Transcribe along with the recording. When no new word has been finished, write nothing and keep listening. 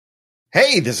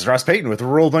Hey, this is Ross Payton with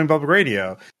Role Playing Public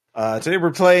Radio. Today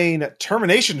we're playing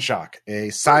Termination Shock, a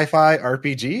sci-fi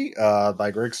RPG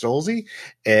by Greg Stolze.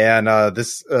 And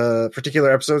this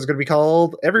particular episode is going to be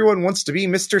called Everyone Wants to be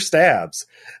Mr. Stabs.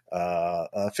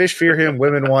 Fish fear him,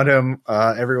 women want him,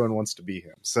 everyone wants to be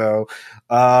him. So,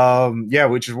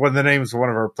 which is one of the names of one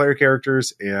of our player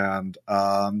characters. And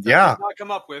I did not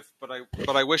come up with, but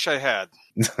I wish I had.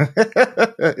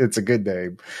 It's a good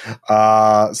name.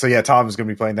 Tom is going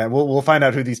to be playing that. We'll find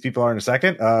out who these people are in a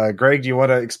second. Greg, do you want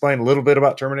to explain a little bit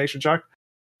about Termination Shock?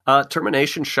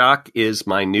 Termination Shock is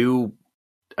my new,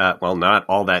 not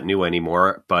all that new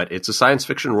anymore, but it's a science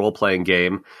fiction role-playing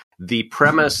game. The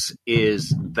premise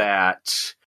is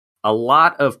that a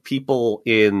lot of people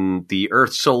in the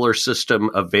Earth solar system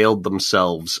availed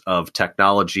themselves of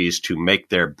technologies to make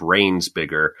their brains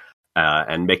bigger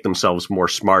and make themselves more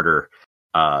smarter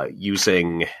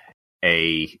using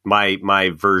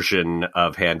my version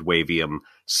of Handwavium,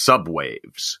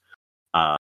 subwaves.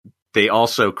 They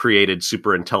also created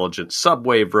super intelligent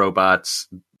subwave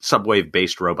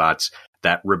based robots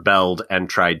that rebelled and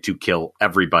tried to kill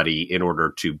everybody in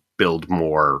order to build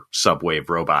more subwave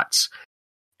robots.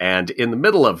 And in the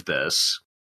middle of this,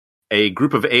 a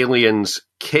group of aliens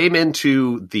came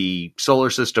into the solar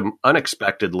system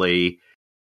unexpectedly,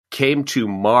 came to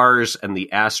Mars and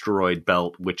the asteroid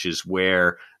belt, which is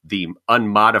where the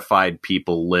unmodified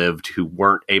people lived who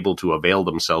weren't able to avail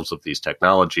themselves of these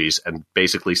technologies, and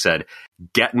basically said,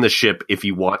 get in the ship if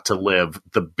you want to live.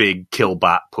 The big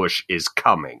killbot push is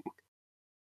coming.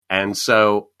 And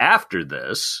so after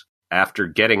this, after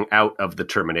getting out of the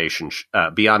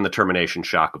beyond the termination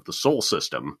shock of the Sol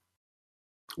system,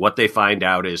 what they find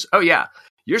out is,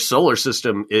 your solar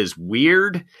system is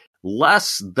weird.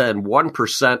 Less than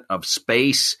 1% of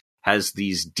space has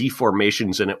these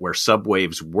deformations in it where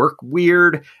subwaves work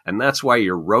weird, and that's why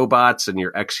your robots and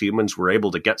your ex-humans were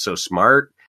able to get so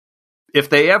smart. If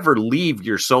they ever leave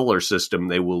your solar system,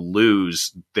 they will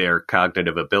lose their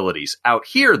cognitive abilities. Out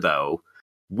here, though,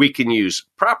 we can use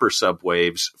proper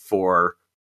subwaves for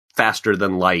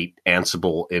faster-than-light,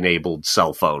 Ansible-enabled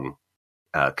cell phone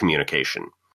communication.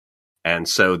 And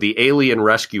so the alien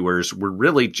rescuers were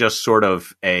really just sort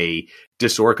of a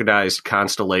disorganized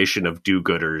constellation of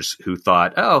do-gooders who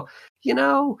thought,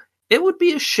 it would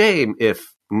be a shame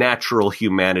if natural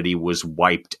humanity was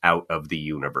wiped out of the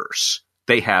universe.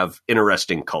 They have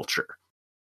interesting culture.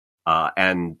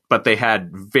 But they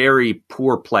had very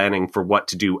poor planning for what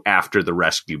to do after the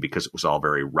rescue because it was all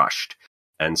very rushed.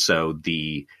 And so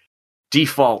the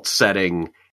default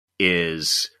setting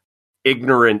is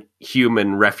ignorant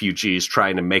human refugees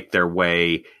trying to make their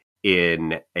way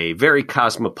in a very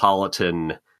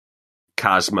cosmopolitan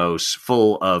cosmos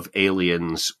full of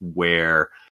aliens where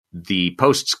the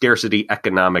post-scarcity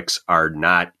economics are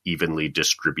not evenly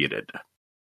distributed.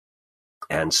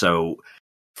 And so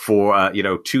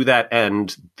to that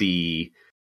end, the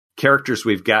characters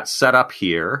we've got set up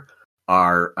here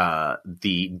are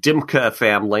the Dimka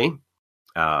family,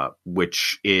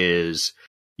 which is,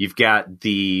 you've got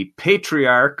the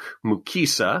patriarch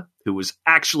Mukisa, who was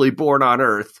actually born on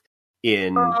Earth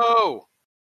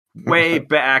way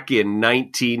back in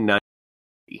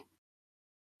 1990.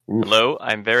 Hello,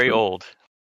 I'm very old.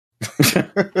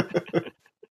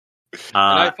 And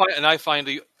I find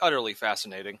it utterly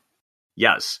fascinating.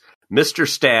 Yes, Mr.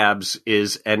 Stabs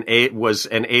was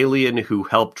an alien who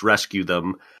helped rescue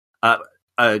them.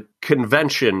 A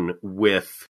convention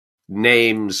with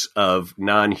names of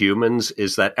non-humans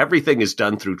is that everything is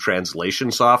done through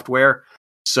translation software.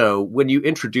 So when you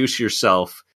introduce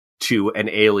yourself to an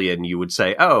alien, you would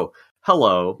say, "Oh,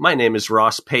 hello, my name is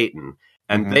Ross Payton,"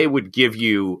 and they would give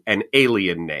you an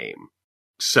alien name.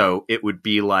 So it would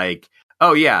be like,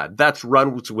 "Oh yeah, that's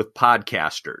Runs with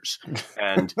Podcasters."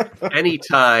 And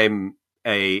anytime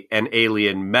an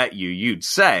alien met you, you'd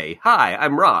say, "Hi,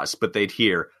 I'm Ross," but they'd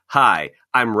hear, "Hi,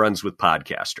 I'm Runs with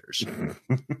Podcasters."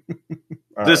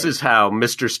 This is how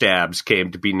Mr. Stabs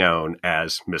came to be known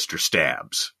as Mr.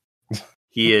 Stabs.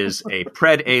 He is a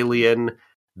pred alien.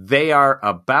 They are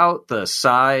about the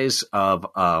size of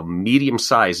a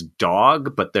medium-sized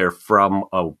dog, but they're from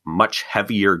a much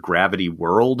heavier gravity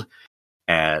world.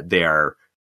 They are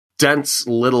dense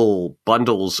little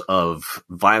bundles of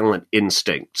violent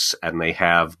instincts, and they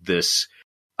have this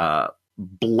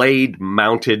blade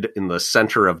mounted in the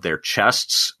center of their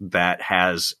chests that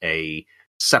has a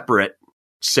separate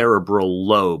cerebral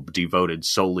lobe devoted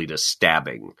solely to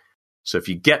stabbing. So if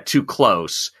you get too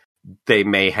close, they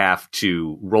may have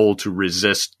to roll to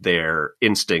resist their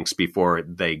instincts before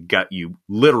they gut you,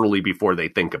 literally before they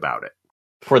think about it.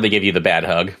 Before they give you the bad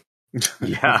hug.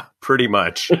 Yeah, pretty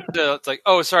much. It's like,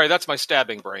 oh, sorry, that's my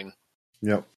stabbing brain.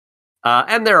 Yep.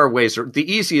 And there are ways.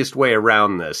 The easiest way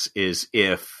around this is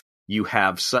if you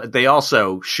have. They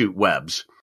also shoot webs,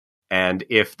 and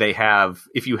if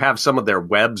you have some of their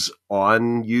webs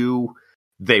on you,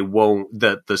 they won't.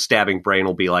 The stabbing brain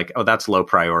will be like, "Oh, that's low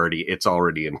priority. It's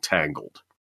already entangled,"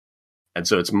 and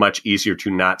so it's much easier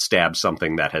to not stab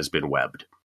something that has been webbed.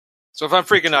 So if I'm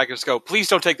freaking out, I can just go, "Please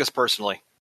don't take this personally,"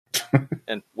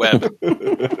 and web.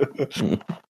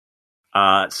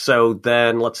 So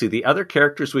then let's see the other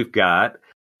characters we've got.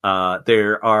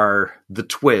 There are the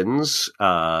twins,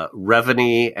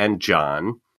 Revany and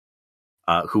John,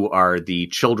 who are the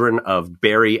children of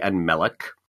Barry and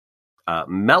Melek.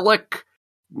 Melek,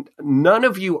 none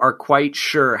of you are quite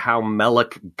sure how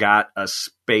Melek got a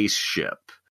spaceship.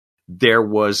 There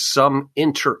was some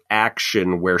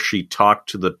interaction where she talked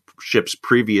to the ship's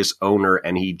previous owner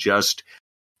and he just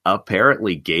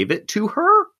apparently gave it to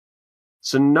her.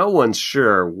 So no one's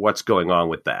sure what's going on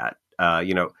with that.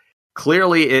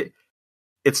 Clearly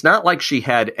it's not like she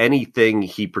had anything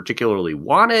he particularly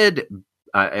wanted.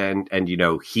 And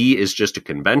he is just a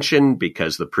convention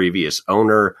because the previous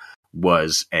owner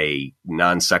was a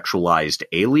non-sexualized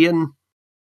alien.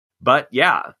 But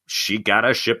yeah, she got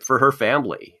a ship for her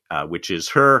family, which is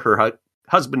her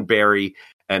husband Barry,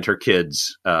 and her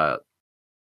kids,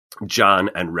 John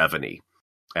and Revany.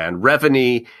 And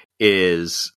Revany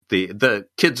is the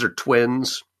kids are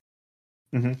twins.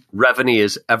 Mm-hmm. Revany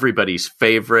is everybody's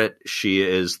favorite. She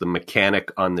is the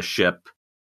mechanic on the ship.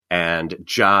 And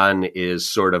John is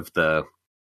sort of I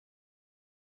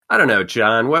don't know,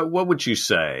 John, what would you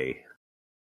say?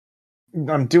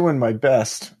 I'm doing my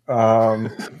best. There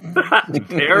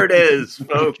it is,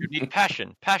 folks. You need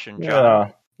passion,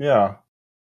 John. Yeah.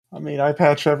 I mean, I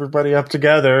patch everybody up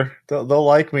together. They'll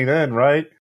like me then, right?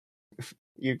 If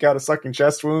you got a sucking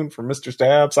chest wound from Mr.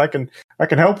 Stabs, I can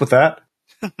help with that.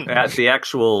 The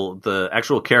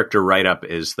actual character write-up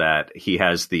is that he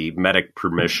has the medic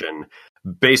permission,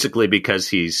 basically because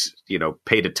he's,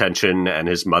 paid attention and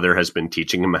his mother has been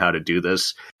teaching him how to do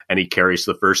this, and he carries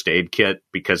the first aid kit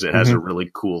because it has a really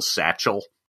cool satchel.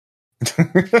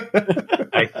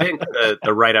 I think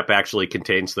the write-up actually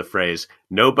contains the phrase,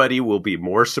 "Nobody will be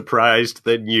more surprised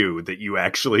than you that you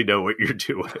actually know what you're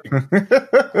doing."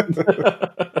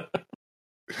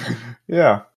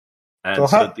 Yeah. And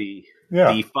so the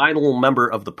final member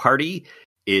of the party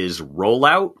is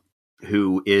Rollout,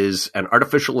 who is an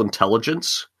artificial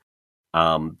intelligence.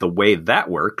 The way that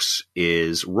works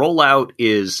is Rollout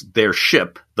is their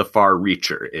ship, the Far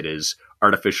Reacher. It is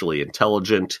artificially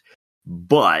intelligent,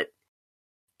 but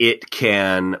it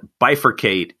can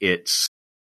bifurcate its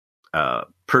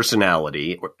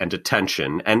personality and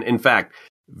attention, and in fact,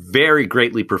 very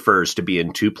greatly prefers to be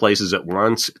in two places at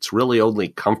once. It's really only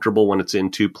comfortable when it's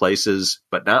in two places,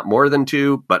 but not more than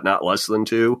two, but not less than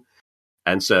two.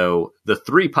 And so the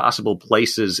three possible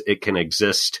places it can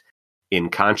exist in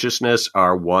consciousness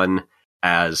are: one,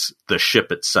 as the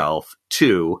ship itself;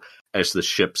 two, as the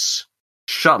ship's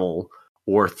shuttle;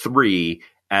 or three,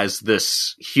 as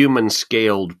this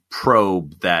human-scaled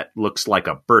probe that looks like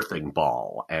a birthing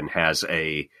ball and has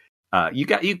you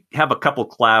have a couple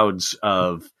clouds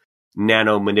of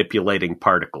nano-manipulating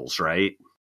particles, right?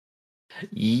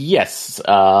 Yes,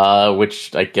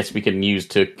 which I guess we can use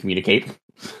to communicate.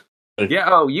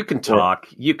 Yeah, you can talk.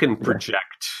 You can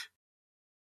project.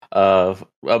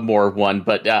 More one,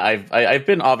 but I've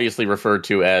been obviously referred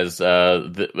to as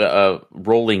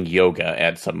rolling yoga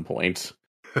at some point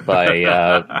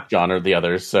by John or the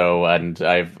others. So, and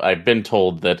I've been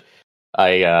told that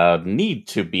I need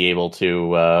to be able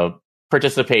to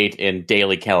participate in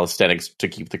daily calisthenics to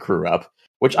keep the crew up,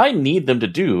 which I need them to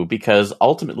do because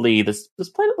ultimately this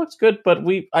planet looks good, but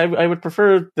I would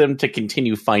prefer them to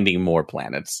continue finding more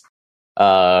planets.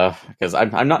 Because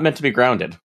I'm not meant to be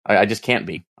grounded. I just can't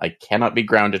be. I cannot be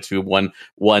grounded to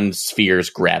one sphere's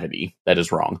gravity. That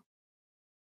is wrong.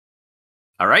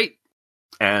 All right.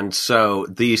 And so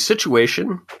the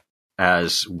situation,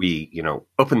 as we,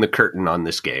 open the curtain on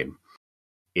this game,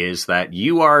 is that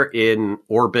you are in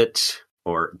orbit,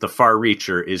 or the Far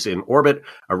Reacher is in orbit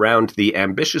around the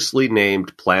ambitiously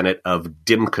named planet of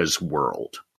Dimka's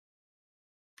world.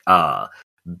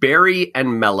 Barry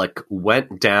and Melek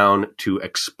went down to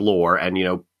explore and,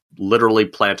 literally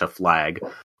plant a flag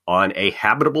on a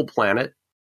habitable planet.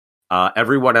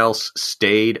 Everyone else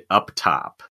stayed up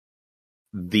top.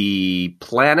 The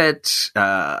planet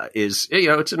is,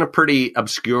 it's in a pretty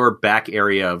obscure back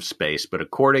area of space, but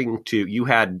according to, you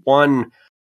had one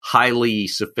highly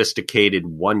sophisticated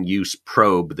one-use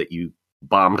probe that you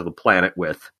bombed the planet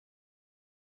with,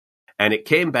 and it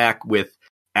came back with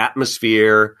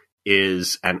atmosphere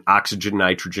is an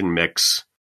oxygen-nitrogen mix.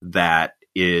 that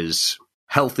is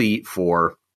healthy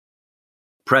for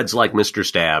Preds like Mr.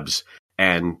 Stabs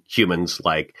and humans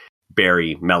like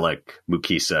Barry, Melek,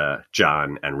 Mukisa,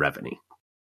 John, and Revany.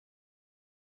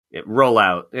 Roll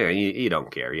out. You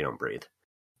don't care. You don't breathe.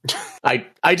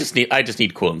 I just need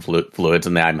coolant fluids,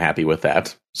 and I'm happy with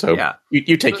that. So yeah.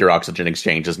 you take your oxygen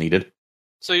exchange as needed.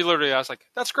 So you literally ask, like,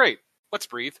 that's great. Let's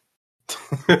breathe.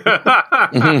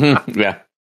 Yeah.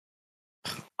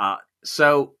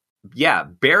 So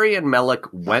Barry and Melek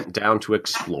went down to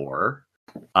explore.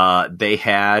 They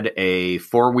had a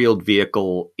 4-wheeled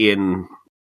vehicle in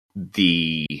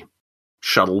the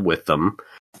shuttle with them.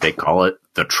 They call it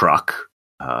the truck,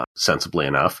 sensibly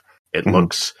enough. It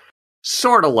looks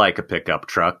sort of like a pickup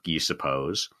truck, you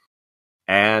suppose.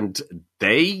 And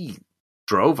they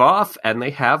drove off, and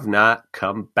they have not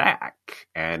come back.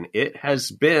 And it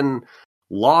has been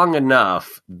long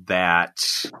enough that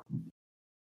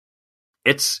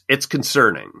it's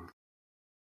concerning.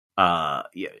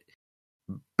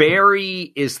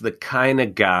 Barry is the kind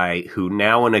of guy who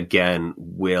now and again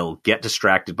will get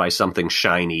distracted by something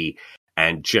shiny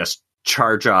and just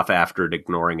charge off after it,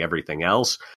 ignoring everything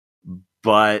else.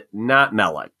 But not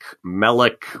Melek.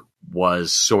 Melek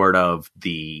was sort of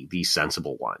the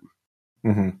sensible one.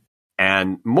 Mm-hmm.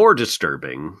 And more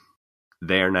disturbing,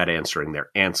 they're not answering their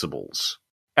ansibles.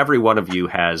 Every one of you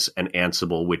has an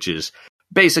ansible, which is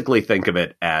basically, think of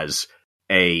it as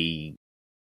a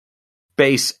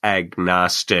base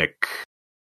agnostic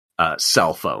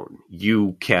cell phone.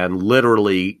 You can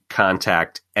literally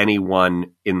contact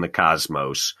anyone in the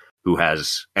cosmos who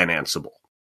has an ansible.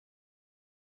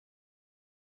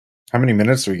 How many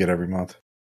minutes do we get every month?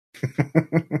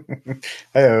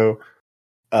 Hey-o.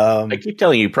 I keep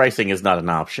telling you, pricing is not an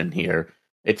option here.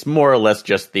 It's more or less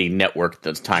just the network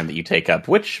that's time that you take up,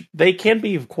 which they can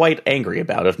be quite angry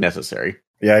about if necessary.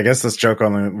 Yeah, I guess this joke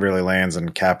only really lands in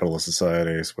capitalist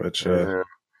societies, which... I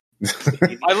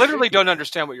literally don't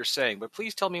understand what you're saying, but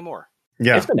please tell me more.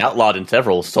 Yeah. It's been outlawed in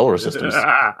several solar systems.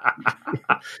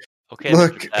 Okay,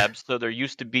 Mr. Stabs, so there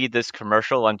used to be this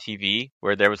commercial on TV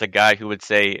where there was a guy who would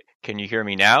say, "Can you hear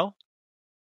me now?"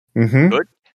 Mm-hmm. Good.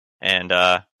 And,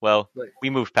 we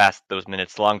moved past those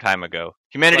minutes a long time ago.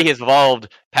 Humanity has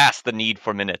evolved past the need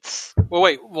for minutes.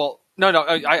 No.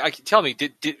 Tell me,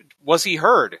 was he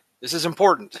heard? This is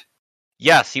important.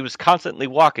 Yes, he was constantly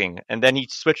walking, and then he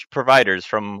switched providers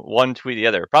from one to the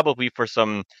other, probably for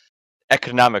some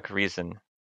economic reason.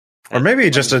 Or maybe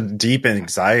just a deep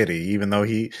anxiety, even though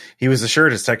he was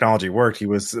assured his technology worked, he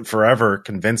was forever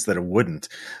convinced that it wouldn't.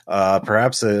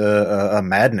 Perhaps a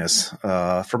madness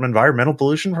from environmental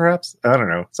pollution, perhaps? I don't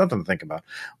know. Something to think about.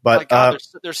 But my God,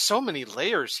 there's so many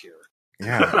layers here.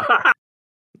 Yeah.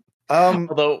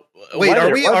 Although, wait,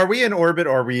 are we in orbit,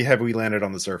 or have we landed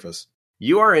on the surface?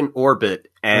 You are in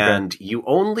orbit, and you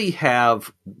only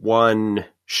have one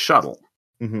shuttle.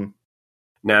 Mm-hmm.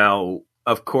 Now,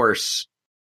 of course,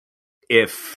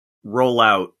 if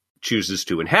Rollout chooses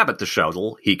to inhabit the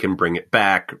shuttle, he can bring it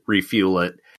back, refuel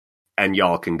it, and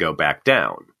y'all can go back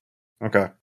down. Okay.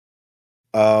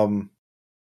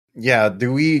 Yeah,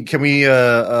 can we,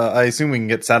 I assume we can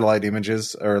get satellite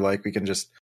images, or like we can just...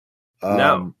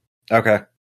 No. Okay.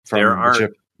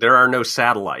 There are no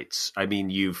satellites. I mean,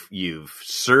 you've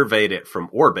surveyed it from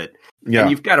orbit,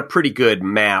 and you've got a pretty good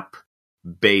map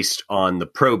based on the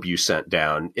probe you sent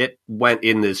down. It went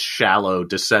in this shallow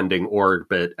descending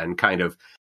orbit and kind of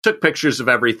took pictures of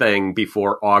everything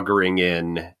before augering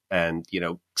in and,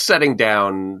 setting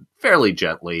down fairly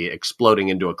gently, exploding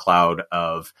into a cloud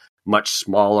of much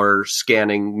smaller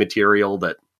scanning material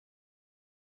that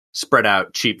spread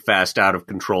out cheap, fast, out of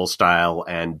control style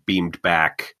and beamed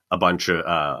back a bunch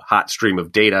of hot stream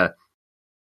of data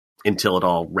until it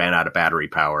all ran out of battery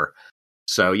power.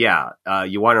 So, you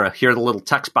want to hear the little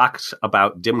text box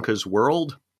about Dimka's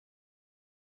world?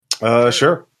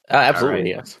 Sure.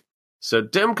 Absolutely, yes. So,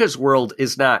 Dimka's world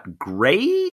is not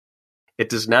great. It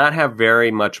does not have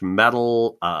very much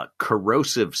metal.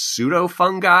 Corrosive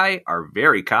pseudo-fungi are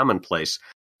very commonplace.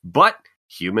 But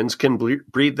humans can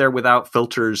breathe there without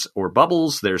filters or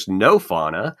bubbles. There's no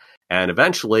fauna. And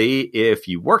eventually, if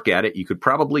you work at it, you could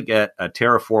probably get a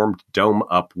terraformed dome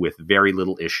up with very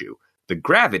little issue. The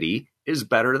gravity is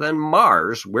better than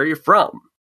Mars, where you're from.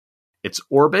 Its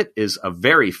orbit is a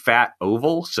very fat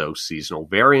oval, so seasonal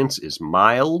variance is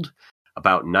mild.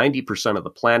 About 90% of the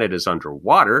planet is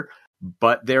underwater,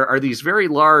 but there are these very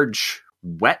large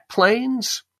wet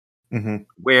plains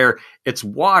where it's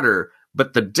water,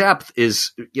 but the depth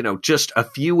is, just a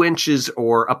few inches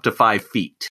or up to 5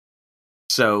 feet.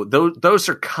 So those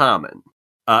are common.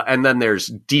 And then there's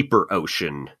deeper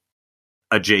ocean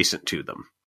adjacent to them.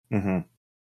 Mm-hmm.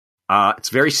 It's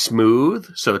very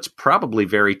smooth, so it's probably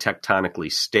very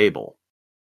tectonically stable.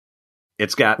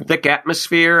 It's got thick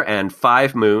atmosphere and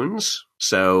 5 moons,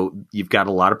 so you've got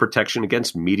a lot of protection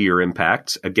against meteor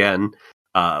impacts. Again,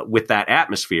 with that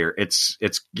atmosphere, it's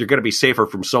you're going to be safer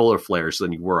from solar flares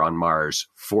than you were on Mars,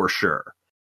 for sure.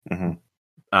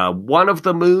 Mm-hmm. One of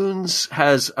the moons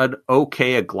has an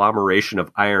okay agglomeration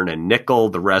of iron and nickel.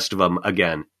 The rest of them,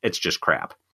 again, it's just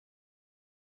crap.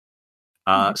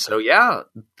 So yeah,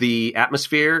 the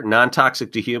atmosphere,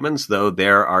 non-toxic to humans, though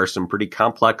there are some pretty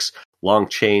complex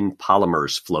long-chain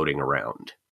polymers floating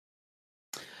around.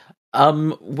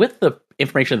 With the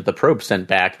information that the probe sent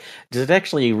back, does it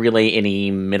actually relay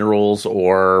any minerals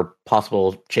or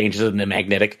possible changes in the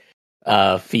magnetic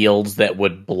fields that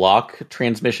would block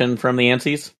transmission from the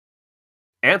ANSIs?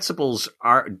 Ansibles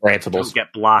don't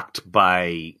get blocked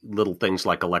by little things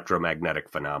like electromagnetic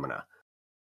phenomena.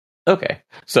 Okay,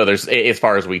 so there's, as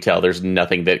far as we tell, there's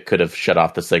nothing that could have shut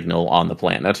off the signal on the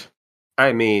planet.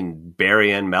 I mean,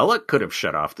 Barry and Mellick could have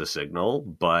shut off the signal,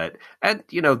 but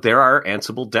there are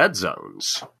Ansible dead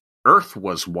zones. Earth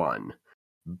was one,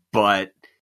 but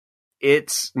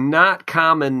it's not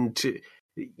common to.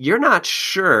 You're not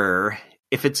sure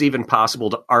if it's even possible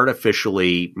to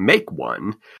artificially make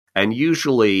one, and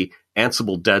usually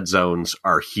Ansible dead zones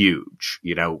are huge.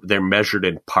 They're measured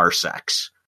in parsecs.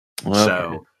 Okay.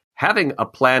 So having a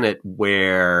planet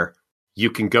where you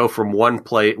can go from one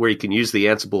place where you can use the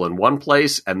Ansible in one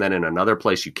place and then in another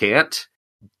place you can't,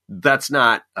 that's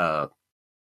not a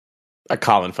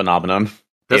common phenomenon.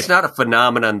 That's not a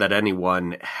phenomenon that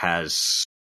anyone has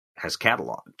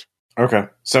cataloged. Okay.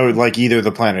 So like either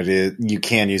the planet you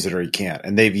can use it or you can't.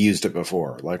 And they've used it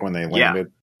before, like when they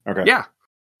landed. Yeah. Okay. Yeah.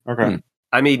 Okay.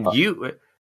 I mean,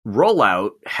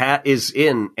 Rollout is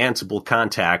in Ansible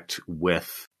contact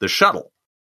with the shuttle.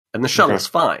 And the shuttle's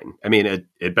fine. I mean,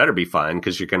 it better be fine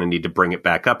because you're going to need to bring it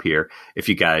back up here if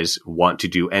you guys want to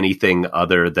do anything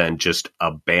other than just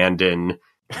abandon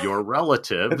your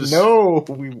relatives. No,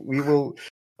 we will.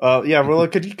 Yeah, well,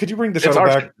 could you bring the shuttle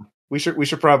back? We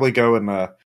should probably go and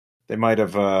they might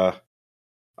have. I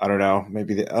don't know.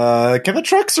 Maybe can the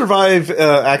truck survive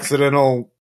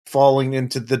accidental falling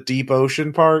into the deep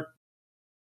ocean part?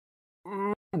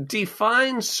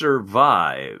 Define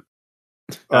survive.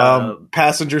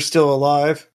 Passenger still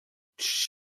alive?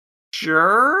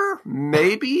 Sure,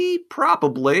 maybe,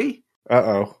 probably.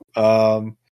 Yeah,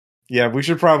 you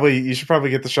should probably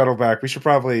get the shuttle back.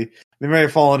 They may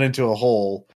have fallen into a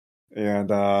hole and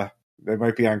they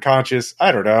might be unconscious.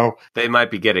 I don't know. They might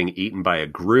be getting eaten by a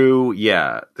grue.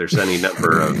 Yeah, there's any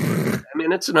number of. I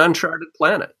mean, it's an uncharted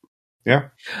planet.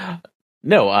 Yeah.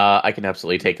 No, I can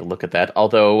absolutely take a look at that.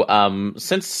 Although,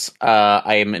 since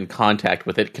I am in contact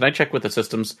with it, can I check with the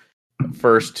systems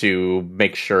first to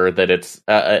make sure that it's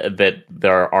that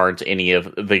there aren't any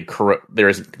of there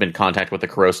hasn't been contact with the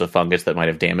corrosive fungus that might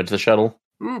have damaged the shuttle?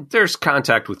 There's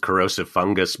contact with corrosive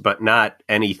fungus, but not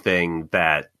anything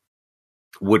that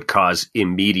would cause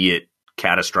immediate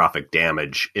catastrophic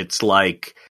damage. It's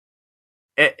like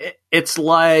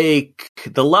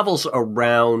the levels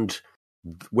around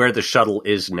where the shuttle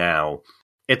is now,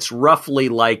 it's roughly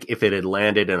like if it had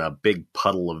landed in a big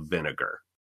puddle of vinegar.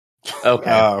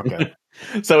 Okay. Okay.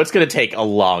 So it's going to take a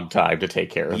long time to take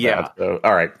care of that. So,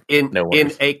 all right. In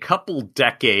a couple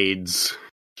decades,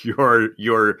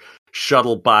 your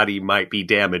shuttle body might be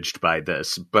damaged by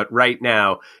this, but right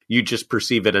now you just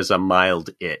perceive it as a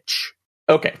mild itch.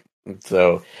 Okay.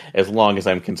 So as long as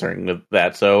I'm concerned with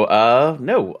that, so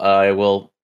no, I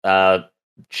will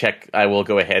check. I will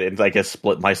go ahead and, I guess,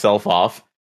 split myself off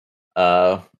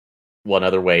one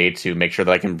other way to make sure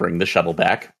that I can bring the shuttle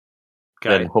back.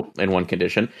 Okay. In one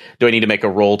condition. Do I need to make a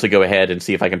roll to go ahead and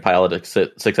see if I can pilot it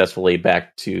successfully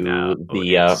back to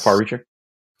the Far Reacher?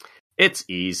 It's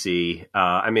easy.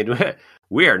 I mean,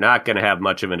 we are not going to have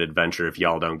much of an adventure if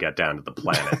y'all don't get down to the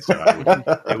planet. So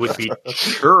it would be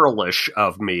churlish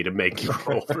of me to make you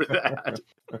roll for that.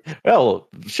 Well,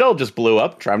 shell just blew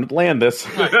up trying to land this.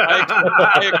 I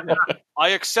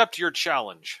accept your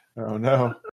challenge. Oh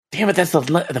no! Damn it! That's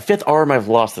the fifth arm I've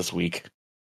lost this week.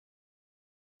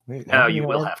 Wait, now you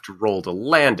will have to roll to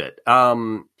land it.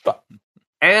 And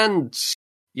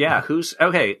yeah, who's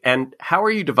okay? And how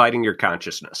are you dividing your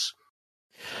consciousness?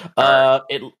 At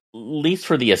least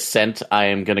for the ascent, I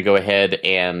am going to go ahead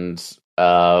and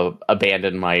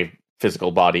abandon my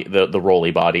physical body, the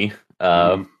Rolly body,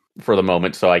 for the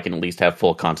moment, so I can at least have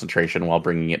full concentration while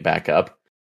bringing it back up.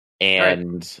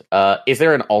 And is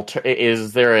there an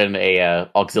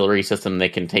auxiliary system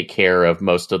that can take care of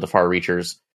most of the Far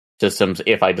Reachers systems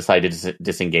if I decide to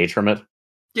disengage from it?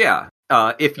 Yeah.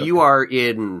 If you are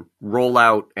in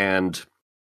rollout and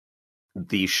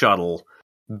the shuttle,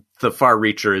 the Far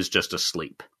Reacher is just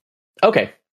asleep.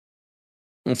 Okay.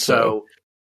 So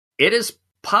it is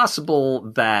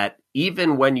possible that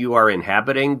even when you are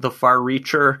inhabiting the Far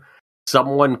Reacher,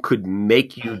 someone could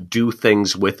make you do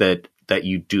things with it that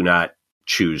you do not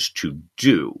choose to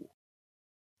do.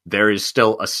 There is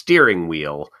still a steering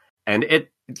wheel, and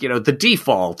the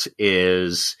default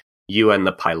is you and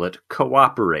the pilot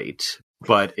cooperate,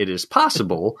 but it is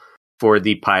possible for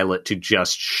the pilot to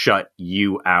just shut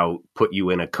you out, put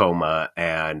you in a coma,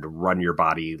 and run your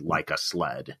body like a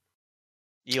sled.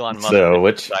 Elon Musk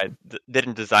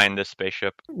didn't design this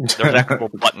spaceship. There's actual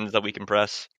buttons that we can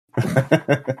press.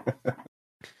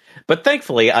 But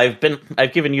thankfully, I've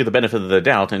given you the benefit of the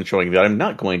doubt in showing that I'm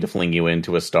not going to fling you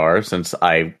into a star, since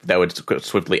that would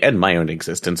swiftly end my own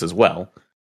existence as well.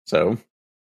 So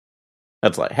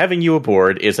that's like having you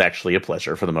aboard is actually a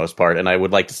pleasure for the most part, and I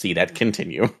would like to see that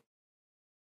continue.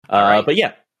 Right. But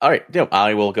yeah, all right. No,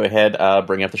 I will go ahead,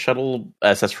 bring up the shuttle,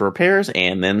 assess for repairs,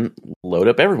 and then load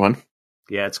up everyone.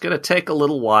 Yeah, it's going to take a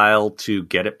little while to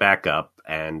get it back up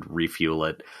and refuel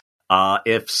it.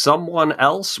 If someone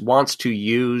else wants to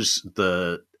use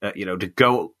to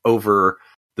go over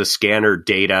the scanner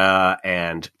data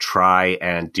and try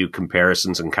and do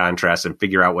comparisons and contrasts and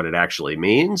figure out what it actually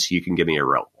means, you can give me a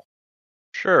roll.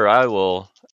 Sure, I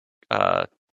will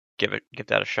give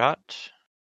that a shot.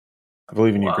 I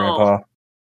believe in you, Grandpa.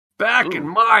 Back in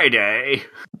my day,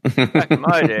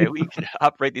 we could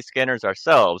operate these scanners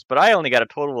ourselves, but I only got a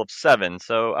total of 7,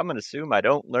 so I'm going to assume I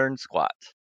don't learn squat.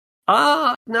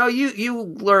 No,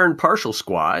 you learn partial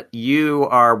squat. You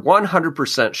are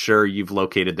 100% sure you've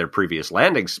located their previous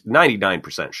landings,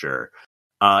 99% sure.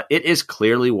 It is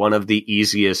clearly one of the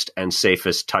easiest and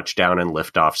safest touchdown and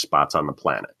liftoff spots on the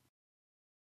planet.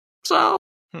 So,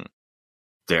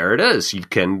 there it is.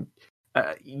 You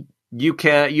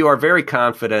are very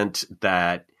confident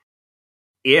that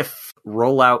if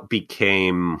rollout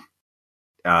became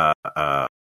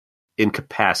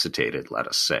incapacitated, let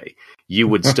us say, you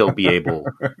would still be able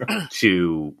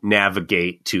to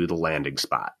navigate to the landing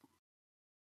spot.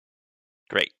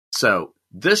 Great. So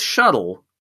this shuttle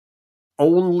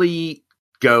only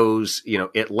goes,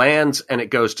 it lands and it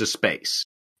goes to space.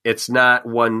 It's not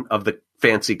one of the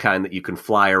fancy kind that you can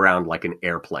fly around like an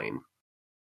airplane.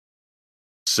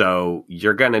 So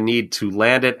you're going to need to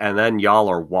land it, and then y'all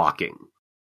are walking.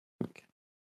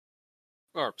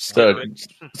 Or so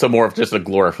more of just a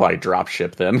glorified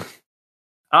dropship then.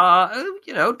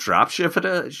 Drop ship at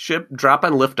a ship, drop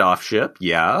and lift off ship.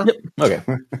 Yeah. Yep. Okay.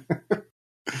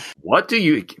 What do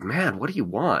you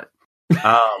want? You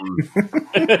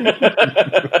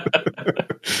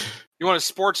want a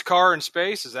sports car in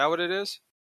space? Is that what it is?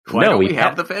 Why don't we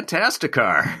have the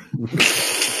Fantasticar?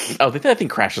 Oh, that thing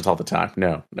crashes all the time.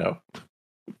 No.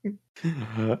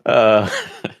 All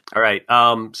right.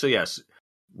 So yes,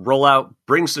 rollout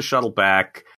brings the shuttle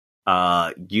back.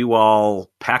 You all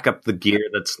pack up the gear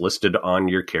that's listed on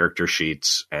your character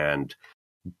sheets and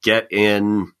get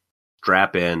in,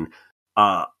 strap in.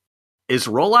 Is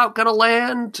rollout going to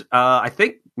land? I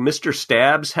think Mr.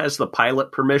 Stabs has the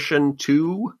pilot permission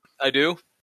too. I do.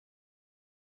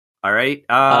 All right.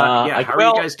 How are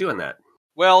you guys doing that?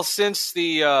 Well, since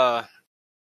the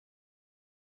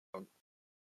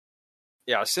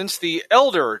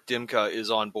elder Dimka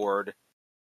is on board,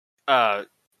 a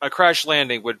crash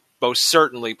landing would most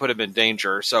certainly put him in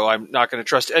danger, so I'm not going to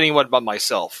trust anyone but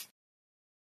myself.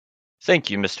 Thank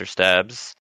you, Mr.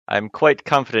 Stabs. I'm quite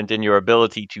confident in your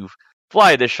ability to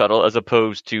fly this shuttle as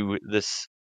opposed to this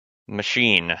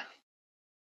machine.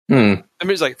 I mean,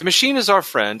 it's like the machine is our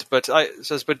friend, but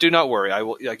do not worry. I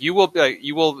will.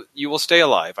 You will stay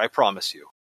alive. I promise you.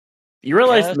 You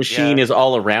realize the machine is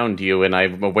all around you, and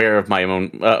I'm aware of my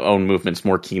own movements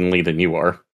more keenly than you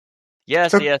are.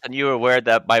 Yes, and you were aware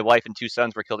that my wife and 2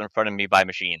 sons were killed in front of me by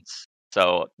machines.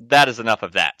 So that is enough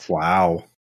of that. Wow.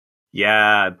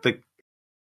 Yeah, the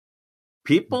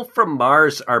people from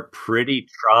Mars are pretty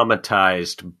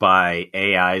traumatized by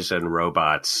AIs and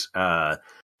robots.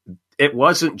 It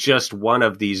wasn't just one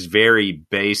of these very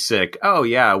basic,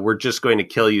 we're just going to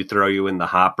kill you, throw you in the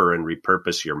hopper, and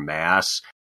repurpose your mass.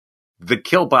 The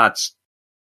Killbots,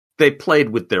 they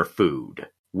played with their food.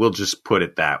 We'll just put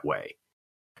it that way.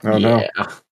 Oh, no.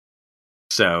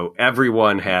 So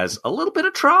everyone has a little bit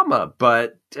of trauma,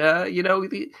 but,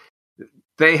 they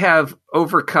have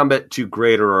overcome it to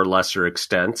greater or lesser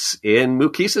extents. In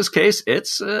Mukisa's case,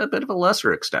 it's a bit of a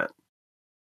lesser extent.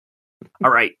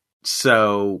 All right.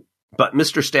 So, but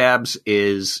Mr. Stabs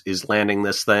is landing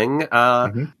this thing.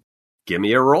 Give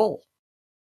me a roll.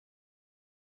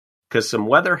 Because some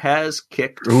weather has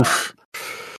kicked up.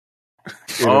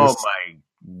 My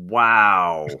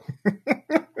Wow.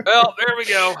 Well, there we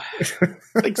go.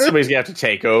 I think somebody's gonna have to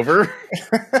take over.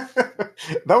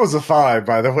 That was a 5,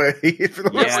 by the way. For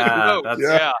the Yeah, Vote.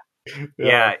 that's-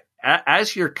 Yeah.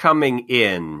 As you're coming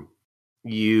in,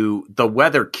 the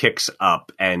weather kicks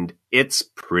up and it's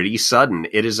pretty sudden.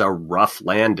 It is a rough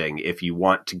landing if you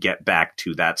want to get back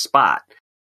to that spot.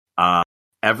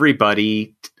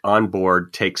 Everybody on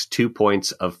board takes 2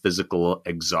 points of physical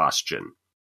exhaustion.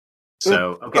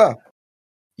 So, okay.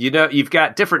 You've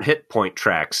got different hit point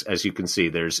tracks, as you can see.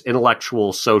 There's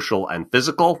intellectual, social, and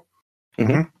physical.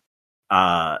 Mhm.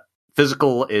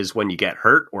 Physical is when you get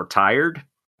hurt or tired.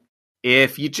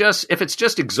 If it's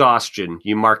just exhaustion,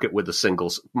 you mark it with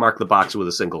mark the box with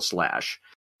a single slash.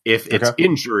 If it's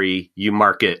injury, you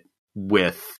mark it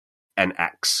with an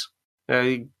X.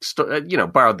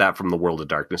 Borrowed that from the World of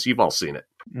Darkness. You've all seen it.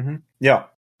 Mm-hmm. Yeah.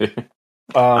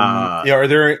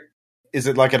 Yeah. Is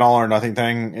it like an all or nothing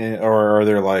thing, or are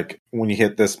there like when you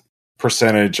hit this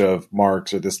percentage of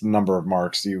marks or this number of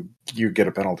marks, you get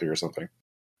a penalty or something?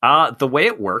 The way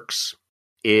it works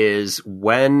is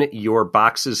when your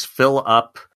boxes fill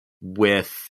up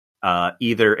with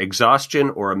either exhaustion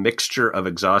or a mixture of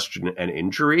exhaustion and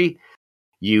injury,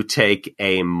 you take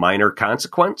a minor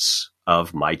consequence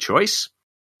of my choice.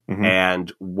 Mm-hmm.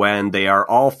 And when they are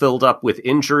all filled up with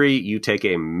injury, you take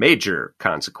a major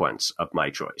consequence of my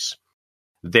choice.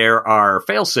 There are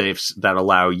fail-safes that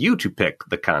allow you to pick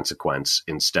the consequence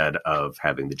instead of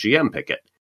having the GM pick it.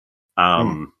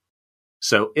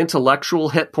 So intellectual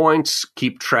hit points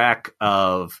keep track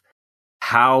of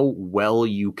how well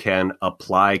you can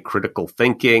apply critical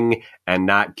thinking and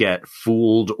not get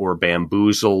fooled or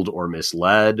bamboozled or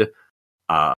misled.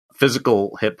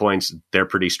 Physical hit points, they're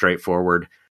pretty straightforward.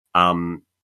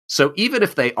 So even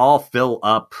if they all fill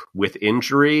up with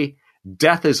injury,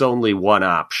 death is only one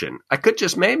option. I could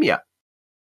just maim you.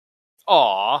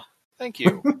 Aw, thank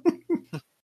you.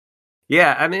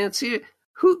 Yeah, I mean,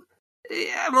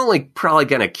 I'm only probably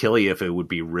going to kill you if it would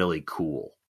be really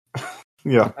cool.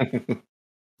 Yeah.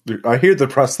 I hear the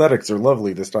prosthetics are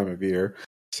lovely this time of year.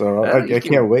 So I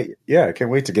can't wait. Yeah, I can't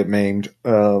wait to get maimed.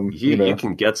 You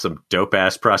can get some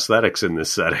dope-ass prosthetics in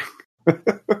this setting.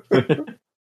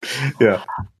 Yeah.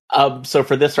 So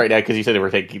for this right now, because you said they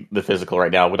were taking the physical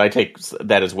right now, would I take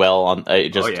that as well on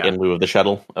in lieu of the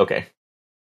shuttle? Okay.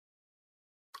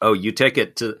 Oh, you take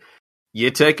it to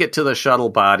the shuttle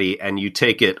body, and you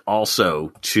take it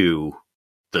also to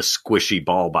the squishy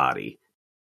ball body.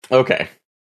 Okay.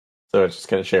 So it's just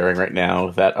kind of sharing right now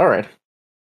with that. All right.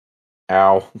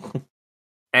 Ow.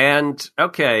 And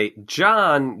okay,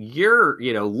 John, you're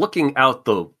looking out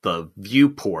the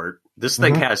viewport. This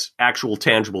thing has actual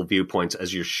tangible viewpoints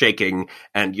as you're shaking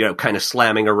and kind of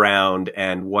slamming around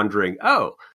and wondering,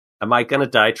 oh, am I going to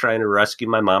die trying to rescue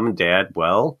my mom and dad?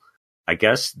 Well, I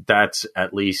guess that's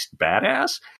at least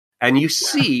badass. And you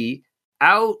see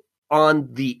out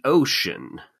on the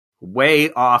ocean, way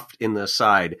off in the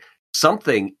side,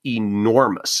 something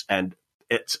enormous, and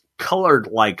it's colored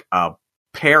like a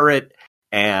parrot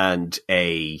and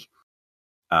a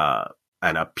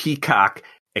peacock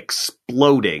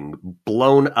exploding,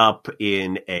 blown up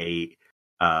in a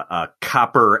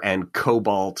copper and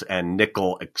cobalt and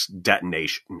nickel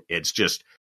detonation. It's just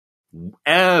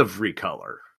every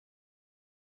color.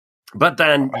 But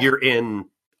then you're in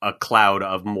a cloud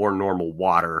of more normal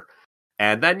water,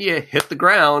 and then you hit the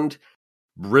ground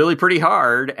really pretty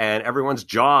hard, and everyone's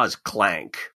jaws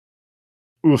clank.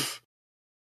 Oof.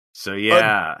 So,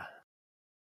 yeah.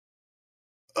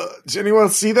 Does anyone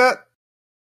see that?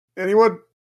 Anyone?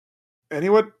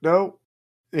 No?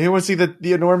 Anyone see the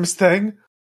enormous thing?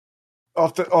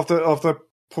 Off the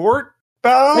port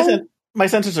bow? My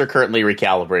sensors are currently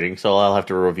recalibrating, so I'll have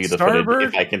to review the footage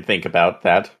if I can think about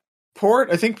that. Port?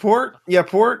 I think port? Yeah,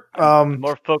 port. I'm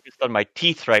more focused on my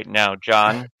teeth right now,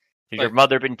 John. Has your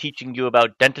mother been teaching you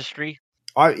about dentistry?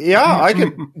 I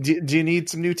can. Do you need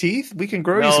some new teeth? We can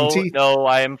grow you some teeth. No,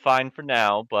 I am fine for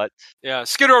now, but... Yeah,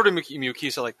 skitter over to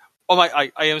Mukisa like, oh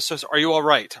my, I am so sorry. Are you all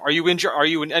right? Are you injured? Are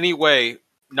you in any way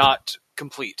not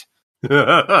complete?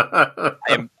 I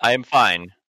am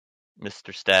fine,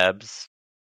 Mr. Stabs.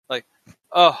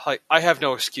 I have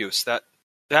no excuse. That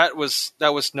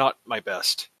was not my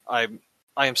best. I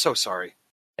am so sorry.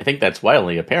 I think that's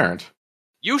wildly apparent.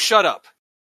 You shut up.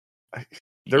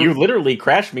 You literally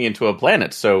crashed me into a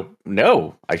planet, so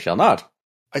no, I shall not.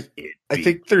 I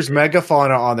think there's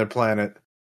megafauna on their planet.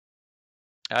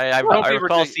 I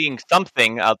recall seeing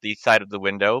something out the side of the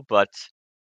window, but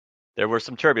there were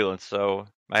some turbulence, so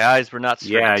my eyes were not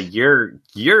straight. Yeah,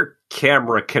 your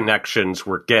camera connections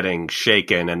were getting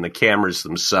shaken, and the cameras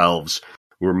themselves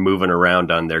were moving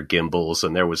around on their gimbals,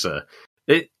 and there was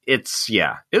it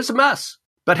was a mess.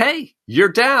 But hey, you're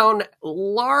down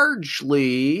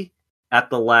largely at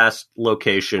the last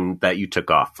location that you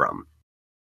took off from.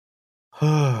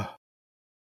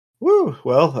 Woo.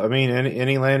 Well, I mean,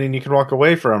 any landing you can walk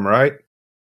away from, right?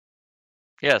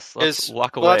 Yes, let's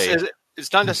walk Well, away.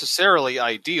 it's not necessarily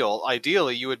ideal.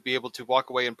 Ideally, you would be able to walk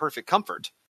away in perfect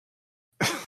comfort.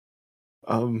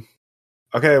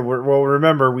 Okay. Well,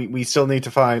 remember, we still need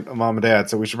to find a mom and dad,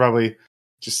 so we should probably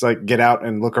just like get out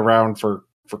and look around for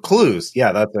clues.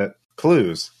 Yeah, that's it.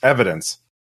 Clues, evidence.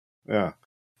 Yeah.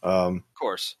 Of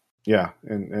course. Yeah,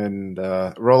 and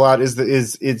rollout is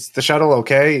the shuttle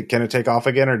okay? Can it take off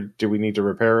again, or do we need to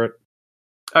repair it?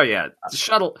 Oh yeah,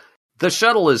 the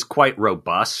shuttle is quite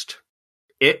robust.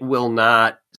 It will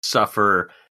not suffer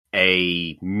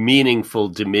a meaningful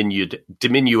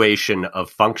diminution of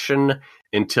function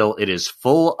until it is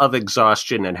full of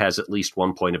exhaustion and has at least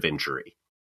 1 point of injury.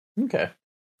 Okay.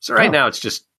 So right now it's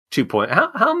just 2 points.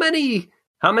 How many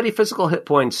physical hit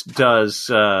points does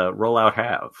rollout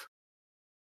have?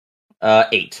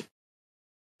 8.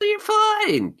 You're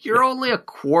fine. You're only a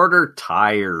quarter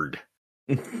tired.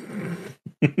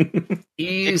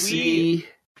 Easy.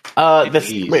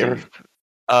 Wait.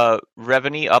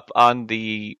 Revenue up on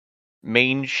the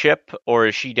main ship, or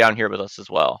is she down here with us as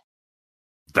well?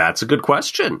 That's a good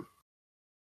question.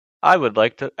 I would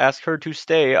like to ask her to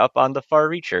stay up on the Far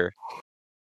Reacher.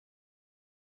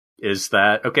 Is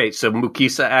that okay? So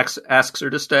Mukisa asks her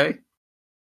to stay.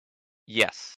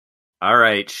 Yes. All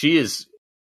right. She is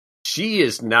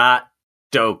not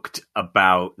stoked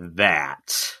about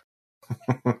that.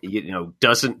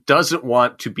 Doesn't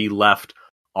want to be left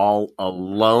all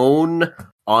alone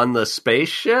on the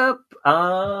spaceship.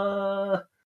 But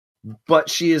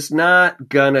she is not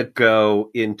gonna go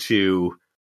into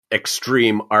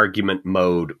extreme argument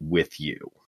mode with you.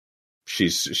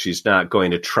 She's not going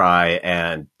to try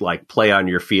and like play on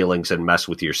your feelings and mess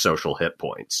with your social hit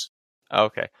points.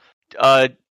 Okay.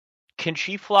 Can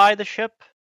she fly the ship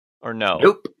or no?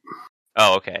 Nope.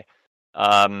 Oh, okay.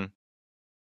 But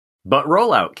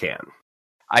rollout can.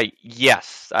 I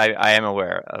am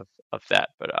aware of that,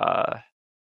 but I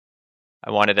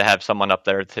wanted to have someone up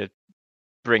there to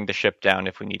bring the ship down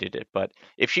if we needed it. But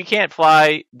if she can't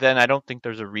fly, then I don't think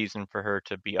there's a reason for her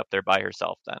to be up there by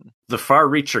herself then. The Far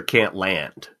Reacher can't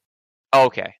land.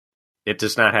 Okay. It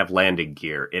does not have landing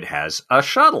gear. It has a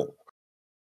shuttle.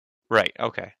 Right,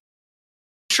 okay.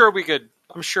 I'm sure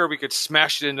we could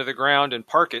smash it into the ground and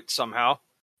park it somehow.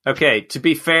 Okay, to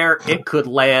be fair, it could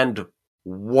land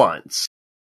once.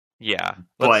 Yeah.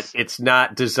 But it's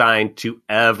not designed to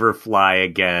ever fly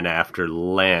again after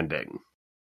landing.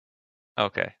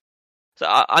 Okay. So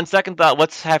on second thought,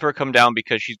 let's have her come down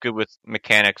because she's good with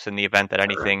mechanics in the event that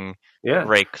anything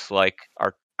breaks, like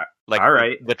all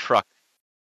right. the truck.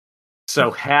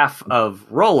 So half of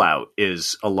rollout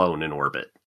is alone in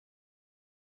orbit.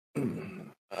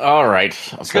 All right.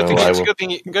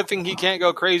 Good thing he can't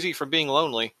go crazy from being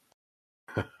lonely.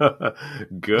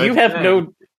 Good.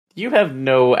 You have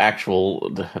no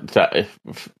actual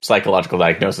psychological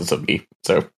diagnosis of me,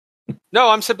 so. No,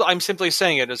 I'm simply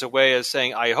saying it as a way of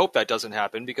saying I hope that doesn't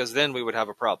happen because then we would have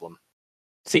a problem.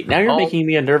 See, now you're making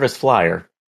me a nervous flyer.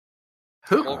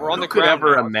 Who could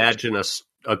ever imagine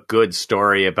a good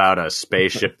story about a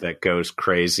spaceship that goes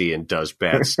crazy and does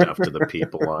bad stuff to the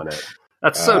people on it?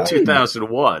 That's so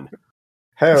 2001.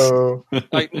 Hello.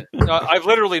 I've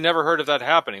literally never heard of that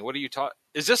happening. What are you talking?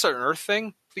 Is this an Earth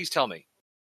thing? Please tell me.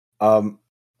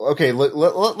 Okay,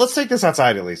 let's take this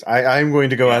outside at least. I'm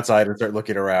going to go outside and start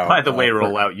looking around. By the way,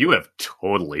 rollout, you have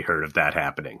totally heard of that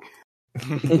happening.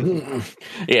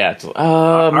 Yeah.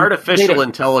 Artificial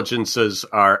intelligences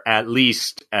are at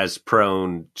least as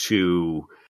prone to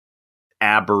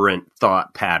aberrant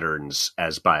thought patterns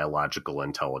as biological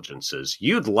intelligences.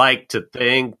 You'd like to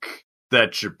think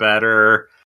that you're better,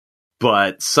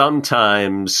 but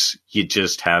sometimes you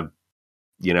just have,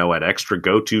 an extra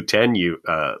go-to 10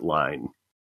 line.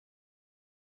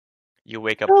 You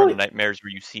wake up from the nightmares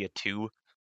where you see a 2.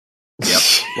 Yep.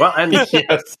 Well, and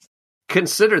yes.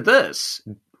 Consider this.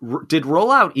 Did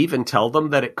Rollout even tell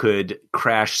them that it could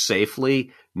crash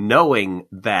safely, knowing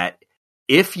that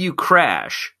if you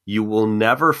crash, you will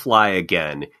never fly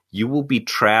again? You will be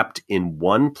trapped in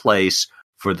one place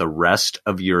for the rest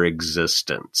of your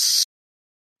existence.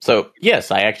 So,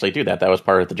 yes, I actually do that. That was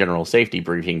part of the general safety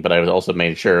briefing, but I was also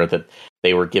made sure that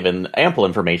they were given ample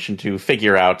information to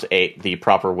figure out the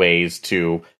proper ways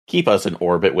to keep us in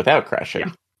orbit without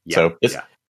crashing. So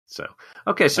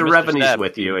Revenue's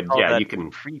with you, and you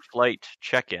can pre-flight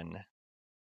check-in.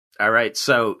 All right,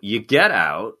 so you get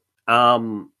out.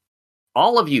 All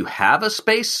of you have a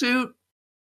spacesuit.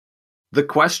 The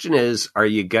question is, are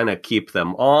you going to keep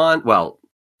them on? Well,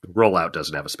 Rollout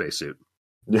doesn't have a spacesuit.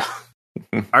 Yeah.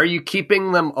 Are you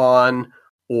keeping them on,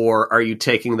 or are you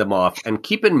taking them off? And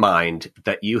keep in mind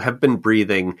that you have been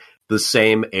breathing the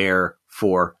same air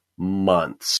for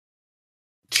months.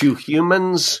 To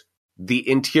humans, the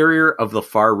interior of the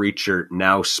Far Reacher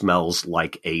now smells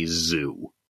like a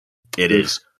zoo. It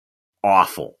is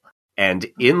awful. And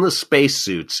in the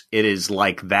spacesuits, it is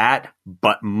like that,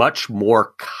 but much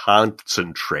more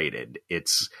concentrated.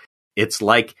 It's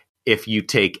like if you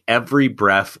take every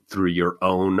breath through your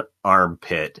own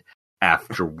armpit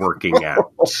after working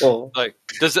out. Like,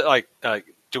 does it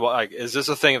is this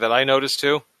a thing that I noticed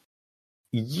too?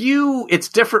 It's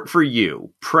different for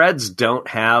you. Preds don't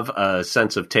have a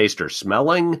sense of taste or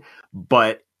smelling,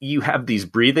 but you have these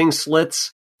breathing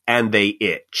slits and they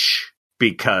itch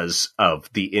because of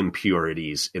the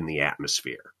impurities in the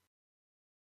atmosphere.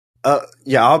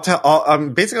 Yeah,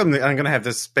 I'm going to have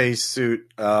this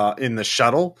spacesuit in the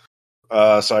shuttle,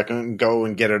 so I can go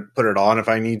and put it on if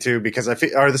I need to. Because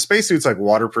are the spacesuits like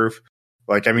waterproof?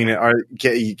 Like, I mean,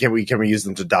 can we use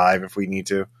them to dive if we need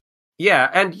to? Yeah,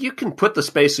 and you can put the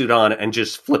spacesuit on and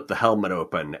just flip the helmet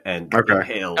open and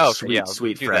inhale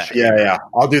sweet fresh air. Yeah,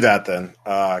 I'll do that then.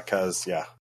 Because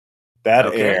bad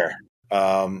air.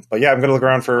 But yeah, I'm gonna look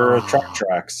around for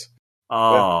tracks.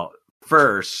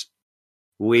 First,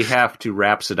 we have to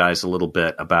rhapsodize a little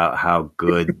bit about how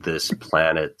good this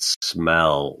planet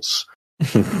smells.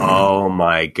 Oh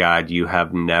my God, you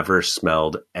have never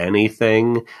smelled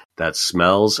anything that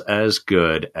smells as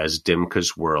good as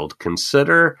Dimka's world.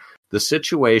 Consider the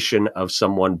situation of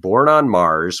someone born on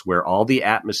Mars where all the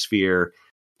atmosphere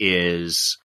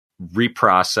is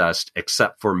reprocessed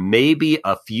except for maybe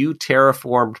a few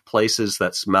terraformed places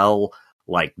that smell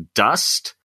like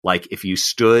dust, like if you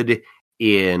stood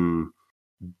in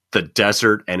the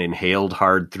desert and inhaled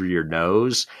hard through your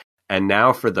nose. And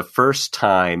now for the first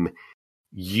time,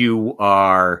 you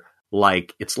are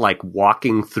like, it's like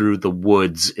walking through the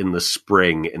woods in the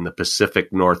spring in the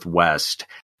Pacific Northwest.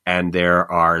 And there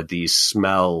are these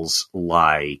smells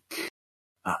like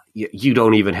you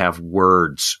don't even have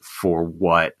words for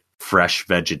what fresh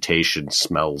vegetation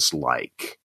smells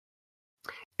like.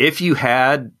 If you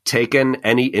had taken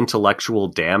any intellectual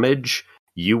damage,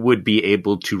 you would be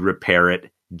able to repair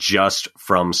it just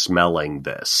from smelling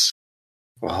this.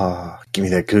 Give me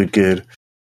that good.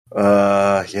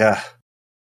 Yeah.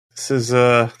 This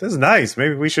is nice.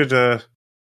 Maybe we should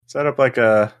set up like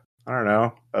a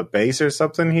base or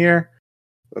something here.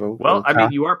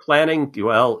 You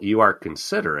are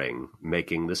considering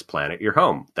making this planet your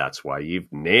home. That's why you've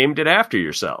named it after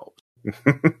yourself.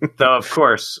 Though, of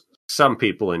course, some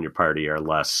people in your party are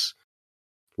less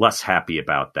happy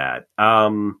about that.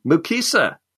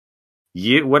 Mukisa,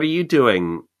 what are you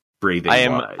doing breathing?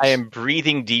 I am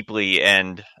breathing deeply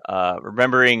and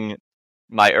remembering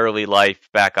my early life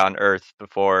back on Earth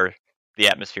before the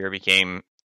atmosphere became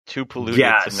too polluted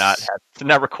to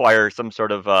not require some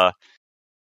sort of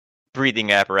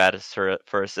breathing apparatus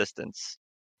for assistance.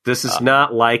 This is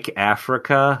not like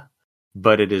Africa,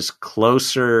 but it is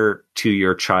closer to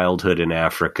your childhood in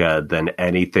Africa than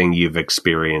anything you've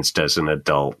experienced as an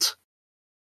adult.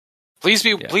 Please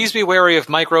be wary of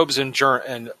microbes and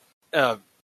germs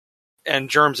and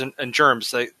germs.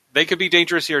 They could be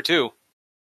dangerous here too.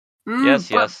 Yes.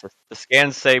 The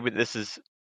scans say this is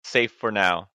safe for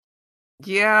now.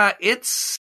 Yeah,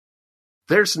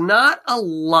 there's not a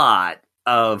lot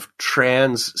of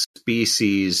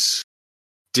trans-species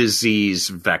disease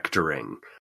vectoring.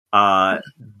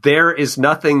 There is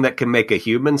nothing that can make a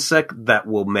human sick that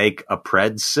will make a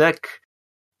pred sick.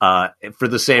 For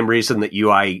the same reason that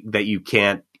you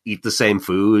can't eat the same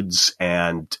foods,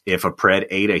 and if a pred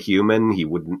ate a human,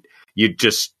 you'd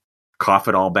just cough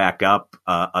it all back up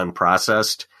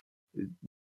unprocessed.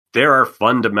 There are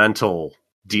fundamental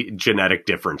genetic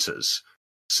differences.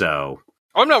 So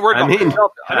I'm not worried about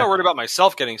myself. I'm not worried about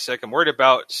myself getting sick. I'm worried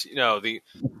about the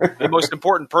most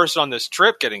important person on this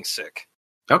trip getting sick.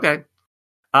 Okay.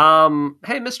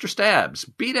 Hey, Mr. Stabs,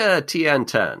 beat a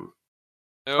TN10.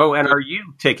 And are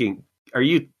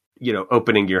you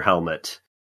opening your helmet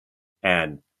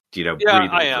and breathing?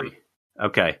 I am. Free?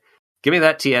 Okay. Give me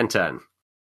that TN10.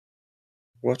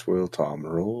 What will Tom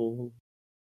roll?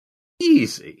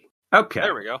 Easy. Okay.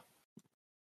 There we go.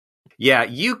 Yeah,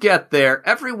 you get there.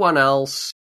 Everyone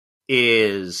else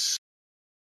is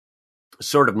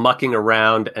sort of mucking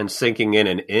around and sinking in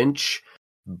an inch,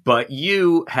 but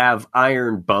you have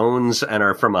iron bones and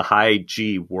are from a high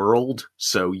G world,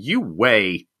 so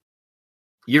you're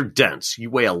dense.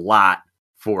 You weigh a lot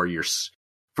for your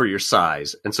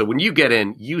size. And so when you get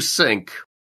in, you sink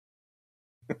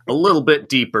a little bit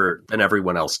deeper than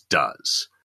everyone else does.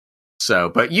 So,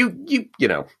 but you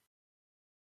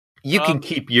can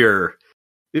keep your.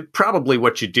 Probably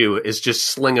what you do is just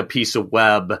sling a piece of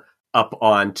web up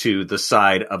onto the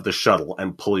side of the shuttle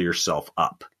and pull yourself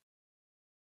up.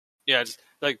 Yeah, it's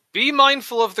like, be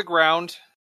mindful of the ground.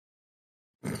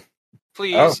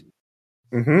 Please. Oh.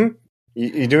 Mm-hmm.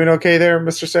 You doing okay there,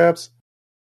 Mr. Stabs?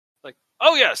 Like,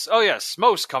 oh yes,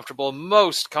 most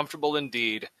comfortable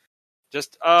indeed.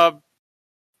 Just, but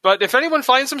if anyone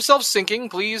finds themselves sinking,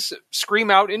 please scream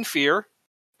out in fear,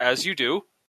 as you do.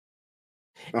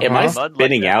 Am I Mud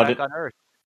spinning like out? that back on Earth.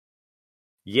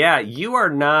 Yeah, you are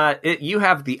not. You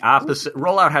have the opposite.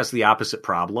 Rollout has the opposite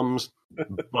problems,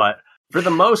 but for the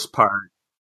most part,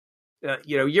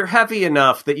 you're heavy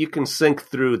enough that you can sink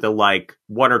through the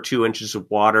 1 or 2 inches of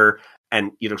water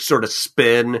and sort of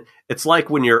spin. It's like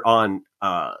when you're on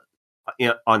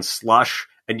slush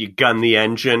and you gun the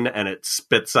engine and it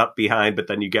spits up behind, but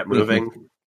then you get moving.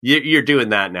 You're doing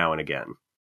that now and again.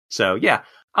 So yeah,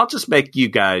 I'll just make you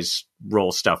guys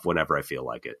roll stuff whenever I feel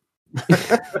like it.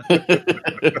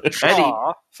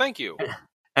 Aw, thank you.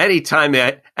 Anytime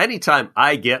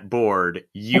I get bored,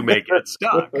 you may get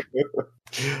stuck.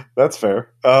 That's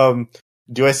fair.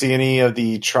 Do I see any of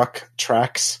the truck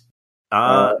tracks?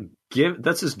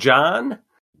 This is John.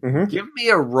 Mm-hmm. Give me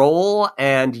a roll,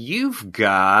 and you've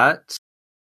got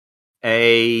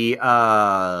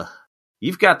those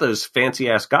fancy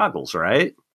ass goggles,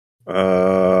 right?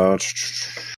 I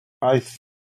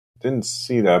didn't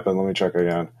see that, but let me check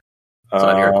again. It's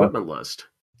on your equipment list.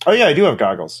 Oh yeah, I do have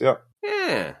goggles. Yeah.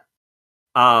 Yeah.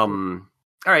 All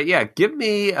right. Yeah. Give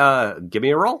me a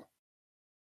roll.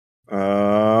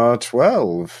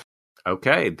 12.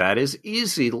 Okay, that is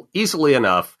easily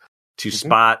enough to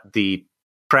spot the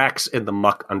tracks in the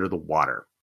muck under the water.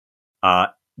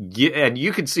 And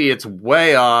you can see it's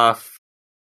way off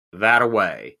that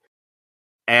away.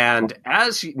 And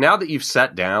now that you've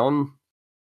sat down,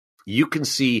 you can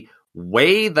see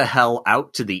way the hell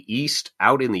out to the east,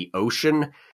 out in the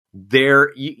ocean.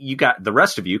 There, you got the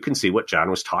rest of you can see what John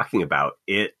was talking about.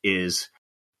 It is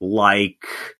like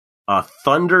a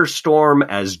thunderstorm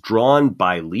as drawn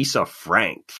by Lisa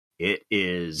Frank. It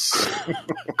is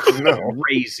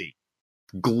crazy.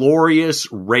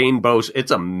 Glorious rainbows.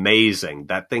 It's amazing.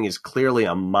 That thing is clearly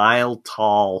a mile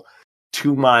tall,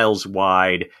 2 miles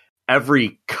wide.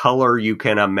 Every color you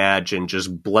can imagine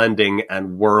just blending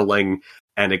and whirling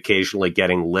and occasionally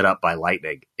getting lit up by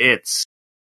lightning. It's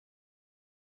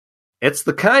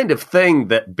the kind of thing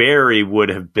that Barry would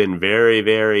have been very,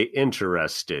 very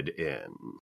interested in.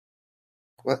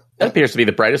 What? That appears to be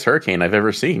the brightest hurricane I've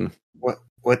ever seen.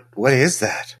 What is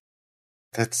that?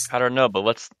 That's I don't know, but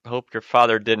let's hope your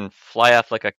father didn't fly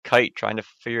off like a kite trying to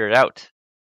figure it out.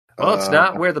 Well, it's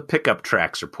not where the pickup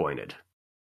tracks are pointed.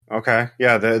 okay.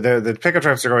 Yeah, the pickup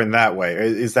trucks are going that way.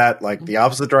 Is that like the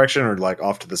opposite direction or like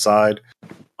off to the side?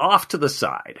 Off to the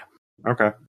side.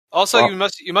 Okay. Also, Well-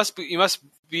 you must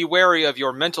be wary of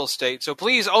your mental state. So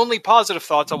please, only positive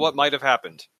thoughts on what might have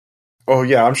happened. Oh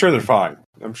yeah, I'm sure they're fine.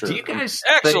 I'm sure. Do you guys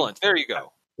Excellent. There you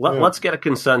go. Let's get a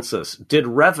consensus. Did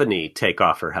Revany take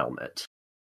off her helmet?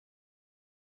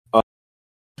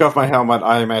 Take off my helmet.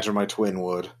 I imagine my twin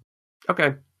would.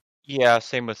 Okay. Yeah,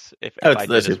 same with if Oh, I that's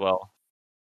did as it. well.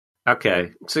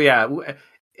 Okay. So yeah,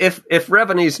 if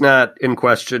Revany's not in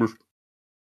question,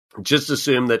 just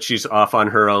assume that she's off on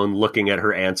her own, looking at her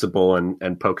Ansible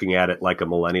and poking at it like a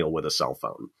millennial with a cell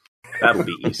phone. That'll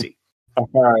be easy. All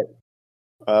right.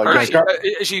 Is Scott-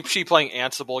 she playing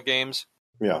Ansible games?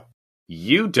 yeah.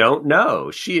 You don't know.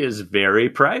 She is very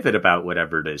private about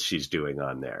whatever it is she's doing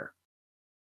on there.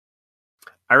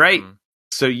 All right.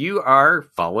 So you are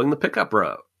following the pickup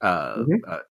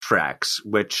tracks,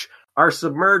 which are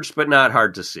submerged but not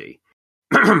hard to see.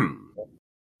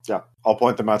 Yeah. I'll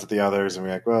point them out to the others and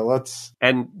be like, well, let's.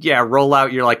 And yeah, roll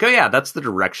out. You're like, oh yeah, that's the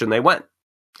direction they went.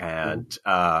 And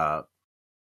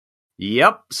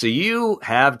yep. So you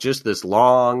have just this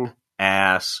long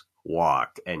ass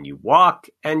walk, and you walk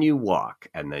and you walk,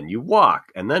 and then you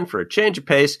walk, and then for a change of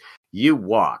pace, you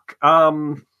walk.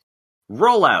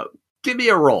 Roll out. Give me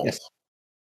a roll. Yes.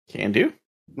 Can do.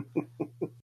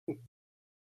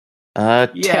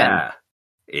 10.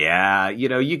 Yeah.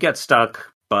 You get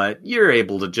stuck, but you're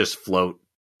able to just float.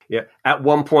 Yeah. At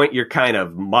one point, you're kind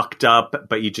of mucked up,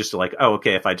 but you just like, oh,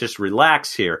 okay, if I just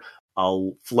relax here,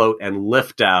 I'll float and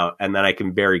lift out, and then I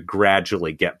can very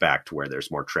gradually get back to where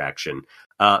there's more traction.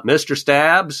 Mr.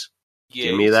 Stabs,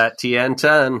 give me that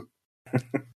TN10.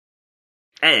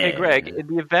 Hey, Greg, in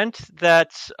the event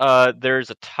that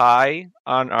there's a tie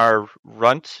on our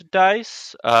runt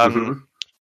dice, how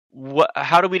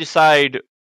do we decide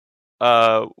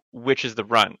which is the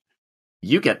run?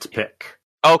 You get to pick,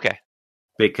 Okay.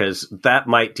 because that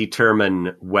might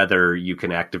determine whether you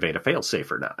can activate a failsafe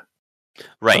or not.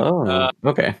 Right. Oh,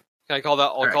 okay. Can I call that?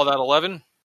 I'll call that 11.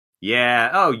 Yeah.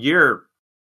 Oh, you're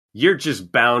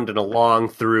just bounding along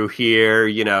through here.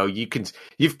 You know, you're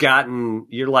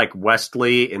like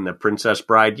Wesley in The Princess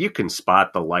Bride. You can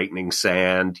spot the lightning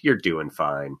sand. You're doing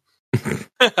fine.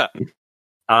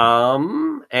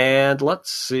 And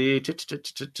let's see.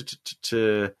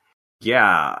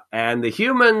 Yeah, and the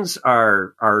humans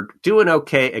are doing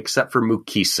okay except for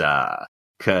Mukisa,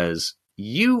 because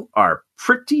you are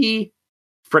pretty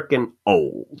freaking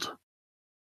old.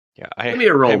 Yeah. Give me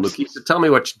a roll, Mukisa. Tell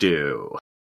me what you do.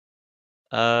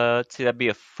 Let's see. That'd be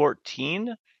a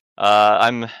 14.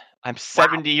 I'm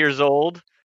 70 years old,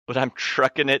 but I'm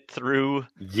trucking it through.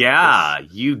 Yeah,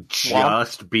 you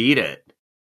just beat it.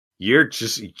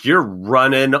 You're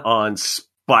running on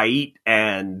spite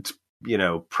and,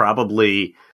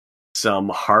 probably some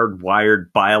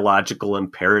hardwired biological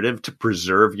imperative to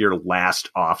preserve your last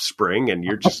offspring, and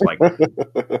you're just like,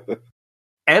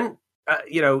 and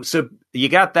so you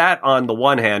got that on the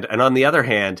one hand, and on the other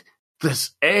hand,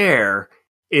 this air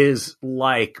is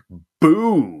like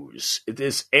booze.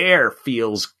 This air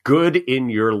feels good in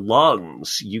your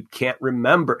lungs. You can't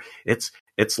remember. It's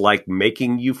like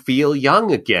making you feel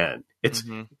young again.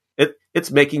 It's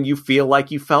making you feel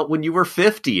like you felt when you were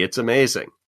 50. It's amazing.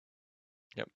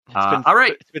 Yep. All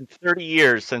right. It's been 30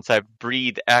 years since I've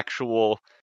breathed actual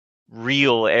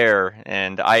real air,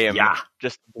 and I am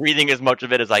just breathing as much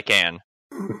of it as I can.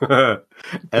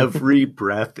 Every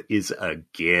breath is a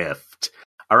gift.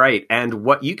 All right, and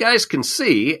what you guys can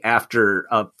see after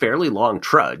a fairly long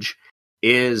trudge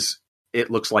is it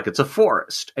looks like it's a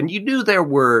forest. And you knew there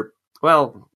were,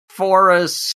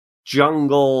 forests,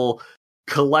 jungle,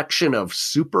 collection of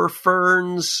super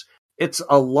ferns. It's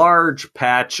a large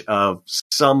patch of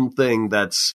something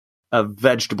that's a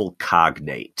vegetable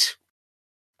cognate.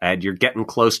 And you're getting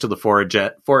close to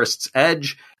the forest's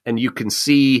edge, and you can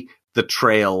see the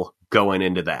trail going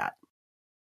into that.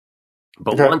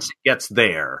 But once it gets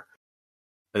there,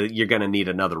 you're going to need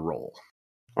another roll.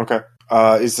 Okay.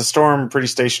 Is the storm pretty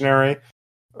stationary?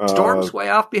 Storm's way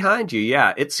off behind you,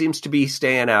 yeah. It seems to be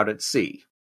staying out at sea.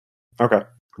 Okay.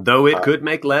 Though it could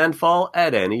make landfall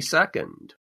at any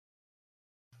second.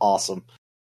 Awesome.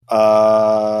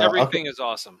 Everything is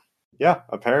awesome. Yeah,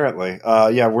 apparently.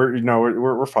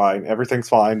 We're fine. Everything's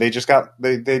fine. They just got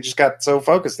so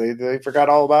focused. They forgot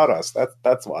all about us.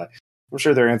 That's why. I'm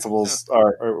sure their Ansibles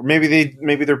are, or maybe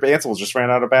their Ansibles just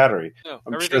ran out of battery. No,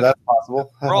 I'm sure that's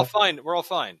possible. We're all fine. We're all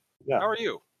fine. Yeah. How are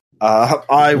you?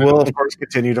 I will, of course,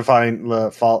 continue to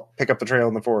pick up the trail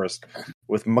in the forest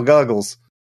with my goggles.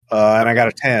 And I got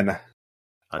a 10.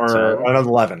 Or an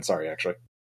 11, sorry, actually.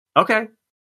 Okay.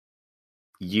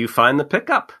 You find the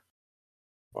pickup.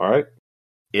 All right.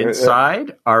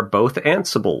 Inside are both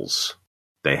Ansibles.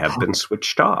 They have been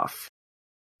switched off.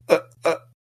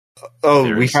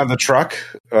 We found the truck?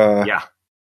 Yeah.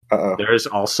 Uh-oh. There's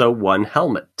also one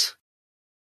helmet.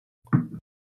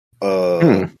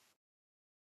 Can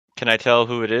I tell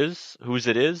whose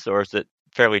it is, or is it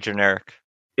fairly generic?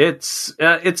 It's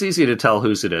easy to tell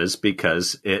whose it is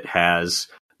because it has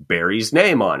Barry's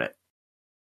name on it.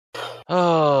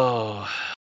 Oh,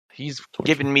 he's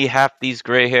given me half these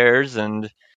gray hairs,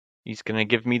 and he's going to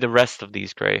give me the rest of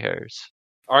these gray hairs.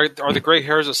 Are the gray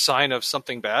hairs a sign of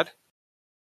something bad?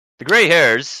 The gray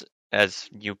hairs, as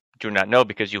you do not know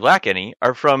because you lack any,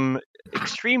 are from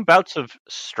extreme bouts of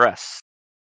stress.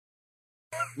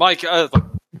 Mike,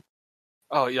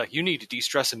 you need to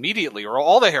de-stress immediately, or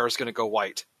all the hair is going to go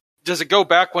white. Does it go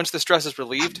back once the stress is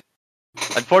relieved?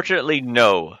 Unfortunately,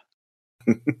 no.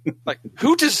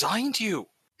 Who designed you?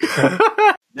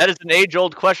 That is an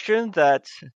age-old question that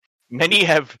many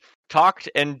have talked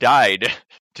and died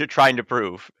to trying to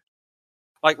prove.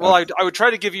 I would try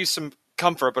to give you some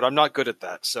comfort, but I'm not good at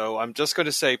that. So I'm just going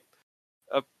to say,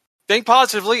 think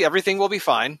positively. Everything will be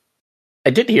fine. I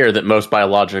did hear that most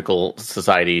biological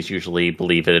societies usually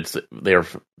believe that their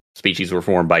species were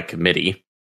formed by committee,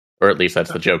 or at least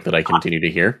that's the joke that I continue to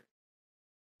hear.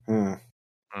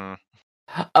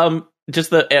 Just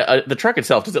the truck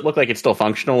itself, does it look like it's still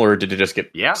functional, or did it just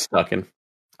get stuck in? It's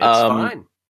fine.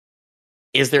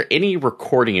 Is there any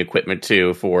recording equipment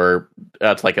too for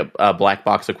it's like a black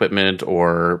box equipment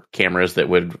or cameras that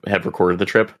would have recorded the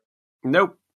trip?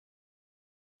 Nope.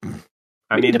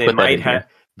 I mean,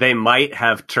 they might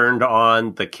have turned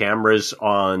on the cameras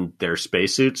on their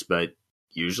spacesuits, but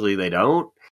usually they don't.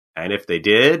 And if they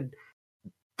did,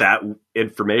 that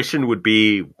information would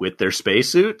be with their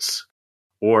spacesuits.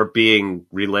 or being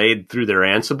relayed through their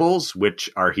Ansibles, which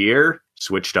are here,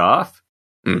 switched off.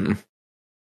 Mm.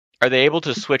 Are they able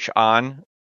to switch on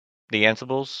the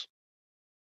Ansibles?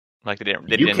 Like they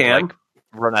You didn't can. like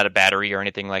run out of battery or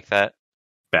anything like that?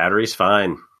 Battery's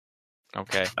fine.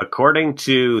 Okay. According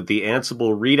to the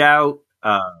Ansible readout,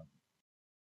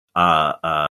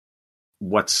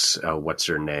 what's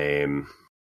her name?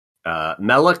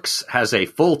 Melix has a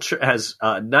full has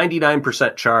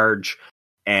 99% charge,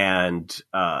 and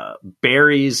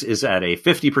Berries is at a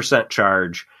 50%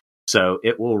 charge, so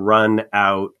it will run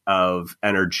out of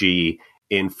energy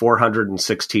in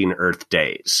 416 Earth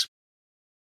days.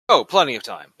 Oh, plenty of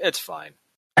time. It's fine.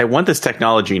 I want this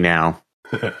technology now.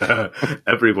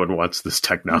 Everyone wants this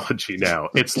technology now.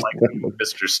 It's like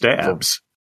Mr. Stabs.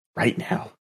 Right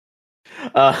now.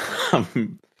 All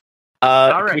Can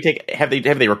right. we take? Have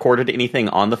they recorded anything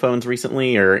on the phones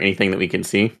recently, or anything that we can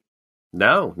see?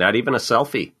 No, not even a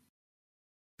selfie.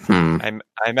 Hmm.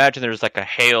 I imagine there's like a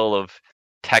hail of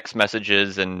text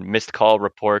messages and missed call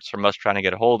reports from us trying to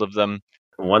get a hold of them.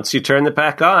 Once you turn it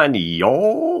back on,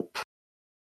 yolp.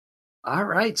 All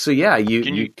right, so yeah, you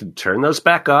can turn those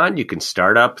back on. You can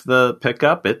start up the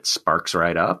pickup. It sparks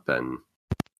right up, and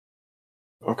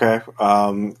Okay.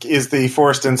 Is the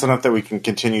forest dense enough that we can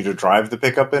continue to drive the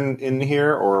pickup in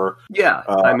here, or yeah,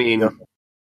 I mean, yep.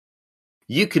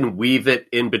 you can weave it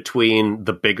in between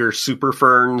the bigger super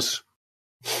ferns,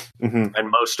 Mhm. and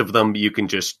most of them you can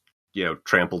just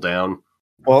trample down.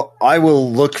 Well, I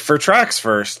will look for tracks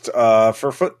first,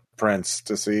 for footprints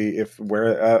to see if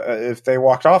they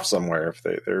walked off somewhere. If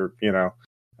they're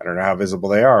I don't know how visible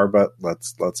they are, but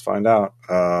let's find out.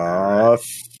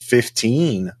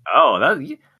 15. Oh,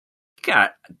 you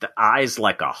got the eyes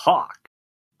like a hawk.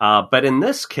 But in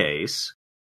this case,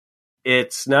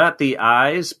 it's not the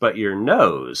eyes, but your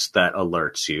nose that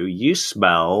alerts you. You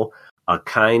smell a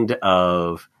kind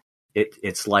of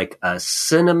it's like a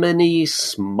cinnamony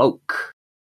smoke.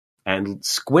 And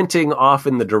squinting off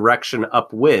in the direction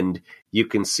upwind, you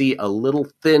can see a little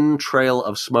thin trail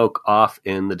of smoke off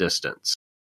in the distance.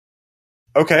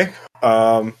 Okay.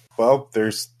 Well,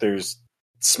 there's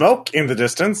smoke in the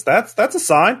distance. That's a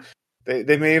sign.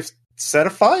 They may have set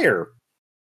a fire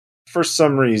for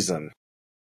some reason.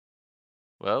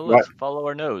 Well, let's follow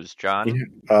our nose, John.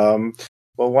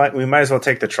 Well, we might as well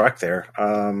take the truck there.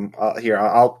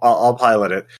 I'll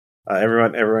pilot it.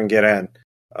 Everyone, get in.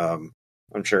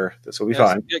 I'm sure this will be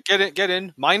fine. Get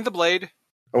in. Mind the blade.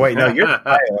 Oh wait, no, you're the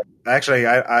pilot. Actually,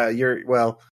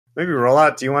 you're maybe roll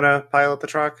out. Do you want to pilot the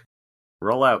truck?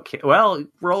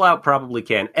 Rollout probably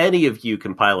can. Any of you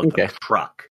can pilot the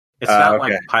truck. It's not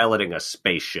like piloting a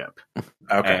spaceship.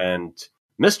 Okay. And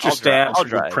Mr. Stabs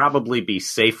would probably be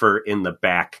safer in the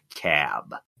back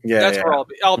cab. Yeah, that's where I'll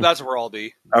be. That's where I'll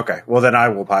be. Okay. Well, then I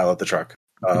will pilot the truck.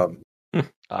 I'm going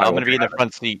to be in the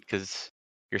front seat because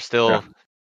you're still. Yeah.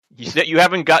 You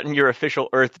haven't gotten your official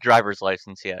Earth driver's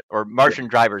license yet, or Martian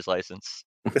driver's license.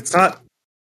 It's not.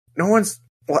 No one's.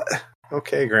 What?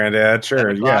 Okay, Granddad. Sure.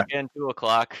 7 o'clock and 2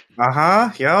 o'clock.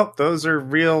 Yep. Those are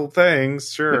real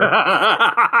things. Sure.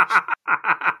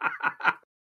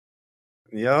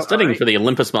 Yep. Studying for the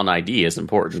Olympus Mount ID is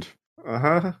important.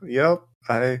 Yep.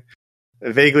 I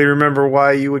vaguely remember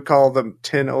why you would call them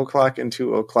 10 o'clock and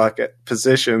 2 o'clock at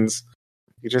positions.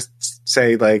 You just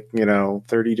say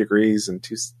 30 degrees and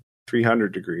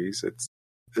 300 degrees.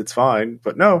 It's fine.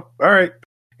 But no. All right.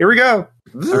 Here we go.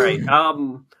 All right.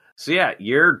 So yeah,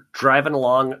 you're driving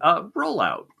along a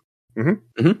rollout.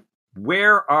 Mm-hmm. Mm-hmm.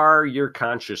 Where are your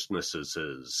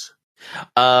consciousnesses?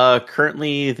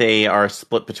 Currently they are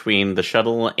split between the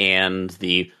shuttle and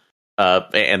the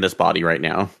and this body right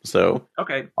now. So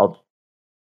okay, I'll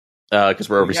because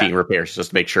we're overseeing repairs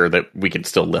just to make sure that we can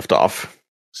still lift off.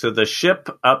 So the ship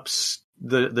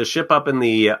the ship up in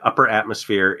the upper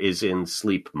atmosphere is in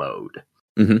sleep mode.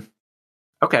 Mm-hmm.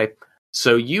 Okay,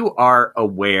 so you are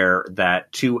aware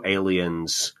that 2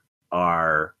 aliens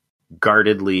are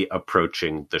guardedly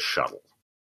approaching the shuttle.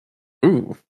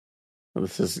 Ooh.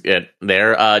 This is it.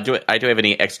 There. Do I have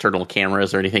any external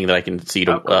cameras or anything that I can see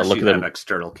to look at them? Have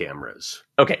external cameras.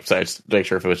 Okay, so I just make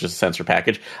sure if it was just a sensor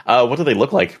package. What do they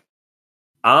look like?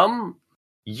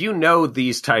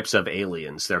 These types of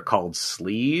aliens. They're called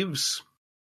sleeves.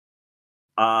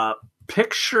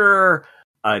 Picture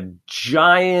a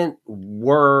giant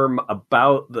worm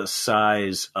about the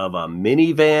size of a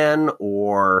minivan,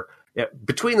 or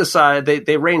between the size,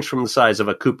 they range from the size of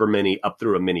a Cooper Mini up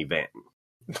through a minivan.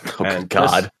 Oh,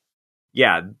 God.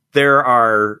 There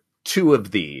are 2 of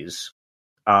these.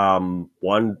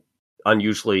 One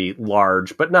unusually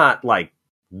large, but not like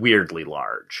weirdly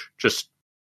large. Just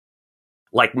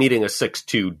like meeting a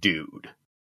 6'2" dude.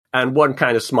 and one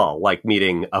kind of small, like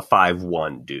meeting a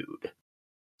 5'1" dude.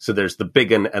 So there's the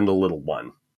big one and the little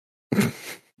one.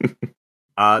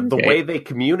 The way they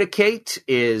communicate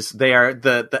is they are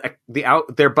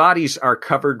their bodies are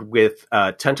covered with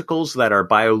tentacles that are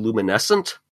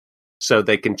bioluminescent, so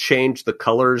they can change the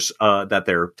colors that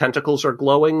their tentacles are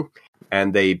glowing,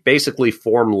 and they basically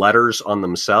form letters on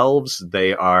themselves.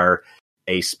 They are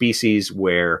a species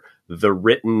where the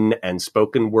written and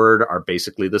spoken word are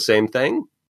basically the same thing.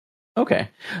 Okay.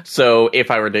 So if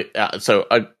I were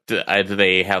to... do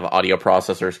they have audio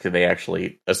processors? Could they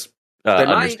actually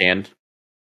understand?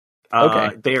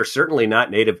 Okay. They are certainly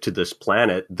not native to this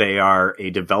planet. They are a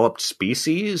developed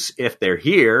species. If they're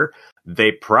here,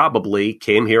 they probably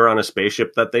came here on a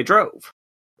spaceship that they drove.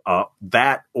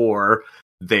 That, or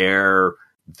they're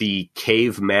the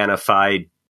cave-manified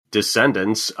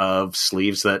descendants of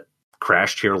sleeves that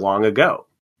crashed here long ago.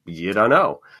 You don't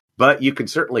know. But you can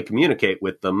certainly communicate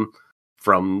with them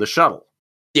from the shuttle.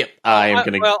 Yep. I'm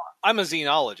a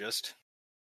xenologist.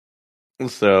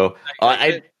 So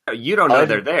you don't know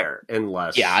they're there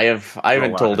unless... Yeah, I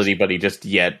haven't told anybody just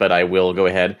yet, but I will go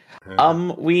ahead.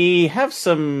 We have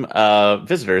some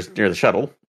visitors near the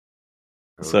shuttle.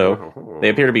 So they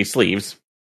appear to be sleeves.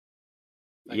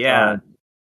 Yeah.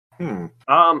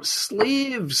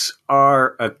 Sleeves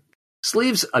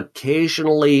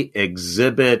occasionally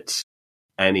exhibit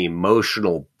an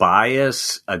emotional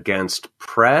bias against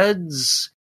Preds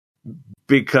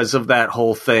because of that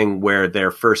whole thing where their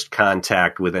first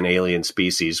contact with an alien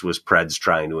species was Preds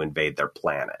trying to invade their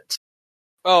planet.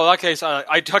 Oh, okay. So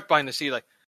I tucked behind the seat, like,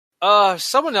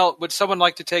 someone else. Would someone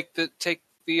like to take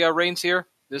the reins here?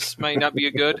 This might not be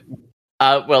a good.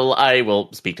 Well, I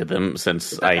will speak to them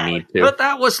since I need to. But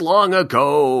that was long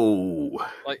ago.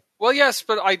 Like, well, yes,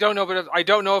 but I don't know. But I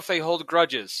don't know if they hold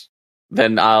grudges.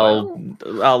 Then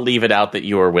I'll leave it out that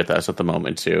you are with us at the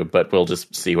moment too. But we'll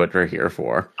just see what we're here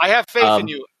for. I have faith in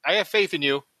you. I have faith in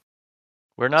you.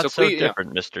 We're not so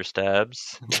different, Mr.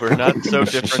 Stabs. We're not so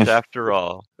different after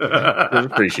all.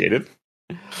 Appreciated.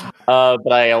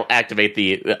 But I'll activate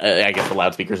the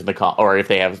loudspeakers in the or if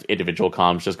they have individual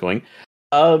comms just going.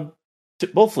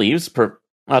 Both sleeves,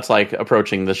 that's like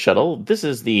approaching the shuttle. This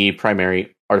is the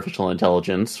primary artificial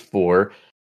intelligence for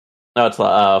the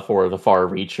Far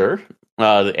Reacher,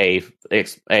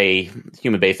 a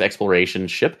human-based exploration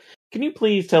ship. Can you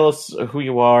please tell us who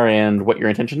you are and what your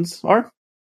intentions are?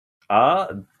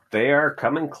 They are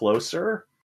coming closer.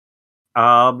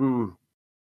 So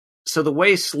the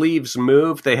way sleeves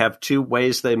move, they have two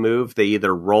ways they move. They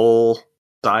either roll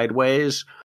sideways,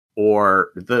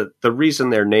 or the reason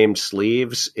they're named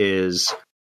sleeves is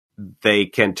they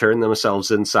can turn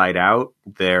themselves inside out.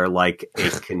 They're like a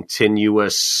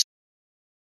continuous...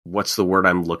 What's the word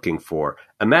I'm looking for?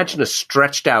 Imagine a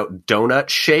stretched out donut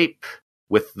shape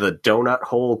with the donut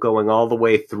hole going all the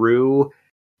way through,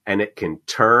 and it can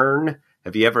turn.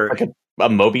 Have you ever... Like a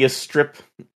Mobius strip?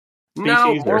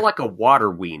 No, more like a water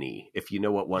weenie, if you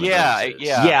know what one of those is.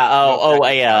 Yeah.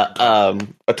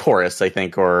 A torus, I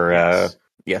think, or...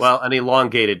 Yes. Well, an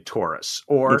elongated torus.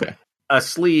 Or a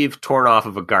sleeve torn off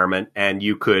of a garment, and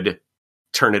you could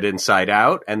turn it inside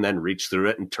out, and then reach through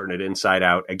it and turn it inside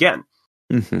out again.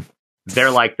 Mm-hmm. They're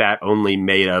like that, only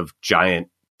made of giant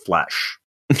flesh.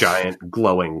 Giant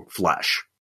glowing flesh.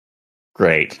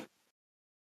 Great.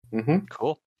 Mm-hmm.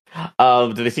 Cool.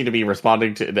 Do they seem to be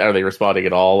responding to... Are they responding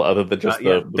at all, other than just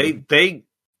They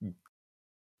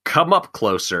come up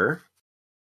closer,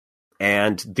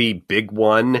 and the big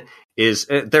one is...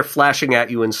 They're flashing at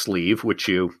you in sleeve, which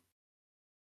you...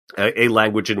 A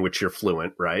language in which you're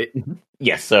fluent, right? Mm-hmm.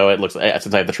 Yes, so it looks...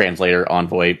 Since I have the translator,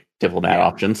 envoy, diplomat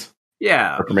options.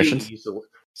 Yeah. Or permissions.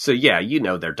 So yeah, you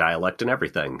know their dialect and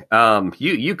everything.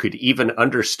 You could even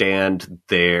understand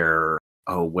their...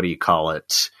 what do you call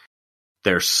it?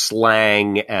 Their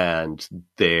slang and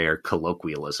their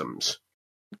colloquialisms.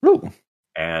 Ooh.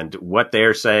 And what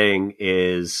they're saying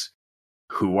is,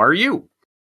 who are you?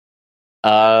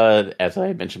 As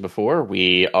I mentioned before,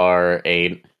 we are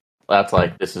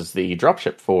this is the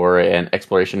dropship for an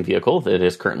exploration vehicle that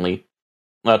is currently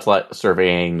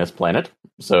surveying this planet.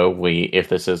 So if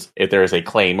there is a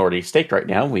claim already staked right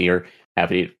now, we are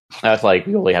happy. We're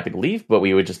really happy to leave, but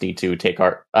we would just need to take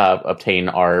obtain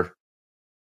our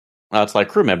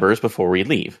crew members before we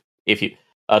leave.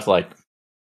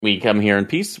 We come here in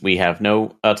peace. We have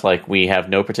no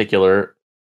particular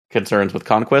concerns with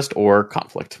conquest or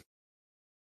conflict.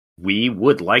 We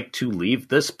would like to leave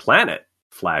this planet,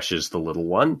 flashes the little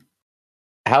one.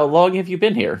 How long have you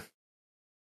been here?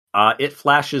 It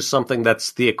flashes something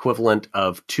that's the equivalent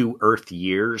of 2 Earth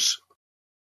years.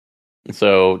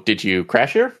 So, did you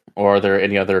crash here, or are there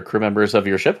any other crew members of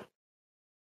your ship?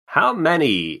 How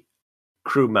many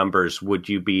crew members would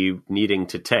you be needing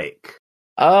to take?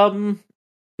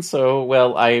 So,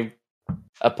 well, I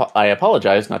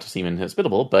apologize not to seem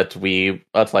inhospitable, but we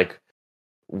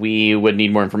would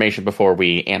need more information before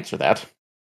we answer that.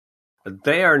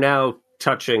 They are now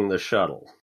touching the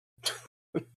shuttle.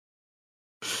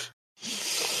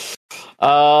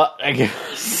 I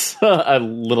guess a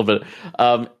little bit.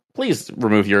 Please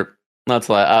remove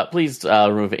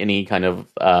remove any kind of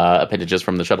appendages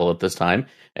from the shuttle at this time,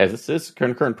 as this is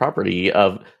current property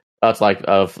of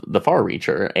the Far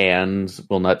Reacher, and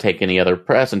will not take any other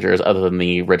passengers other than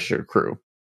the registered crew.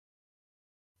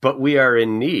 But we are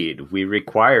in need. We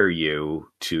require you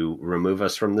to remove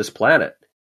us from this planet.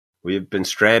 We have been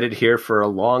stranded here for a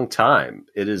long time.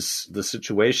 The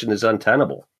situation is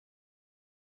untenable.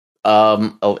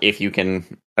 If you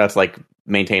can,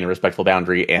 maintain a respectful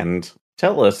boundary and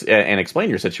tell us and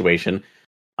explain your situation,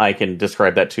 I can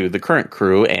describe that to the current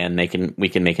crew, and we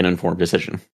can make an informed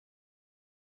decision.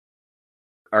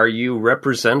 Are you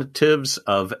representatives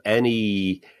of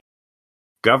any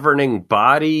governing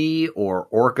body or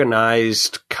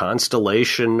organized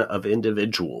constellation of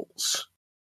individuals?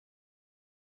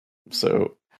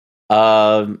 So,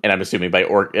 and I'm assuming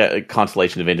by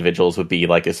constellation of individuals would be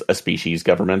like a species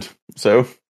government. So,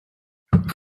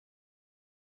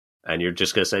 and you're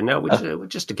just going to say, no, we're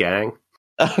just a gang.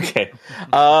 Okay.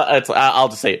 I'll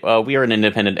just say we are an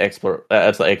independent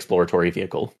exploratory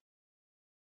vehicle.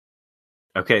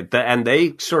 Okay, and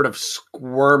they sort of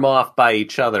squirm off by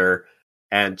each other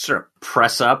and sort of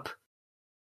press up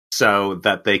so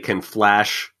that they can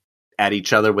flash at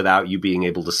each other without you being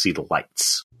able to see the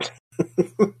lights.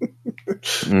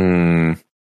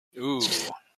 Ooh.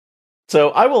 So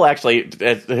I will actually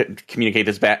communicate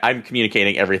this back. I'm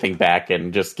communicating everything back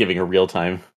and just giving a real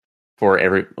time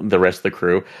for the rest of the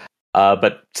crew.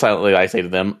 But silently I say to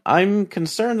them, I'm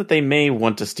concerned that they may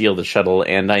want to steal the shuttle,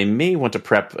 and I may want to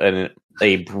prep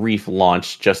a brief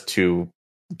launch just to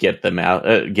get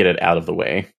it out of the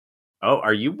way. Oh,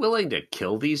 are you willing to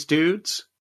kill these dudes?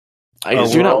 I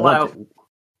do not want.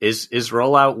 Is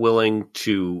Rollout willing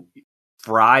to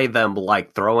fry them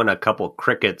like throwing a couple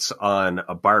crickets on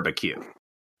a barbecue?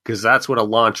 Because that's what a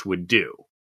launch would do.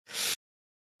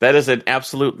 That is an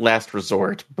absolute last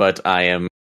resort, but I am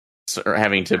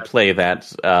having to play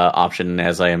that option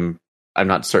as I'm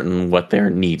not certain what their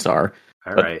needs are.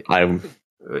 All right.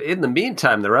 In the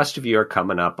meantime, the rest of you are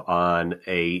coming up on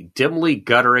a dimly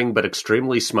guttering but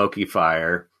extremely smoky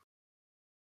fire.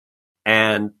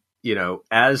 And,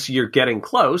 as you're getting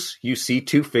close, you see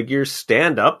two figures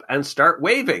stand up and start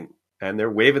waving. And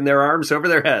they're waving their arms over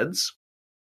their heads.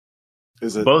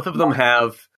 Both of them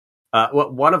have...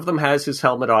 one of them has his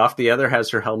helmet off, the other has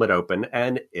her helmet open,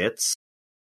 and it's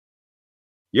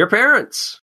your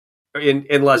parents.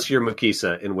 Unless you're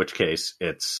Mukisa, in which case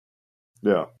it's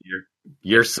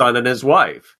your son and his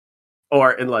wife.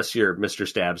 Or unless you're Mr.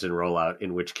 Stabs and Rollout,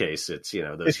 in which case it's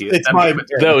those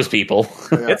those people.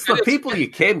 It's the people you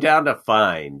came down to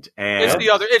find. And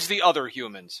It's the other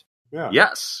humans. Yeah.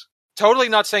 Yes. Totally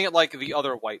not saying it like the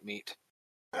other white meat.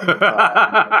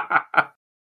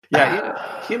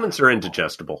 Yeah, humans are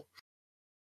indigestible.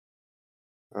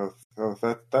 Oh,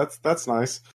 that's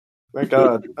nice. Thank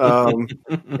God.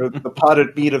 The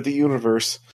potted meat of the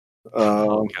universe.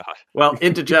 Oh God. Well,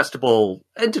 indigestible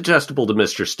to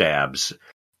Mr. Stabs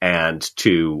and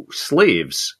to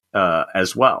Sleeves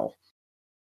as well.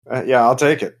 Yeah, I'll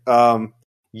take it.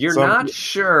 You're not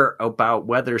sure about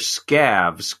whether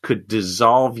scavs could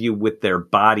dissolve you with their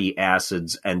body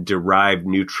acids and derive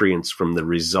nutrients from the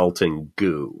resulting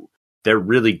goo. They're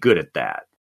really good at that.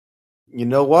 You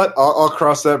know what? I'll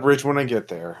cross that bridge when I get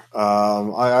there.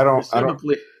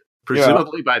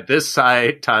 Presumably by this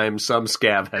time, some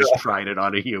scav has tried it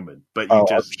on a human, but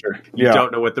you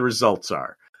don't know what the results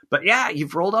are. But yeah,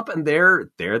 you've rolled up, and there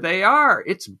they are.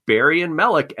 It's Barry and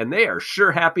Melik, and they are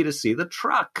sure happy to see the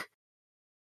truck.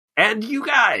 And you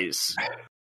guys.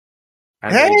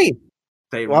 And hey!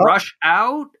 They rush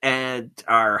out and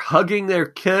are hugging their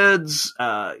kids.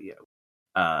 What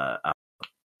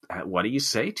do you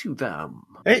say to them?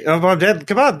 Hey, Mom, Dad,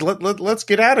 come on, let's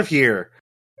get out of here.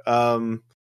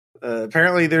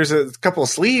 Apparently, there's a couple of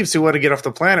sleeves who want to get off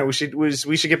the planet. We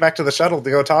should get back to the shuttle to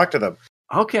go talk to them.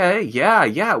 Okay,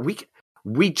 yeah.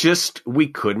 We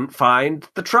couldn't find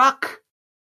the truck.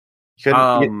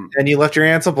 And you left your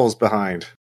ansibles behind.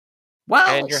 Well,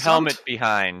 and your helmet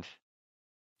behind.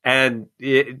 And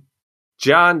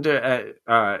John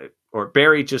or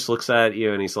Barry just looks at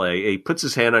you, and he puts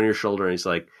his hand on your shoulder, and he's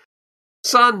like,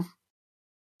 "Son,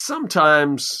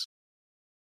 sometimes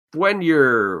when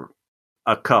you're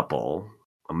a couple,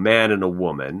 a man and a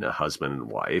woman, a husband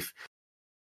and wife,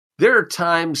 there are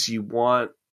times you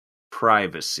want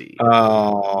privacy.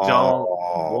 Oh, You don't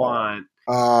want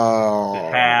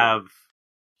to have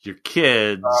your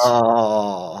kids.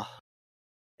 Oh,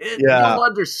 You'll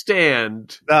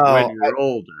understand when you're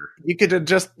older. You could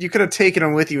have taken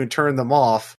them with you and turned them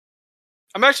off.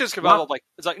 I'm actually just about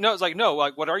no.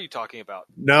 Like, what are you talking about?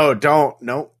 No, don't.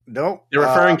 No. They're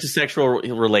referring to sexual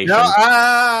relations. No,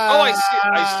 I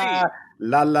see.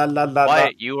 La la la la.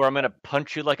 Wyatt, you or I'm going to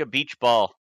punch you like a beach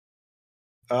ball.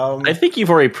 I think you've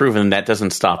already proven that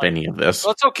doesn't stop any of this.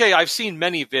 Well, it's okay. I've seen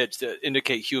many vids that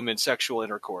indicate human sexual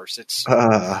intercourse. It's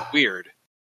weird.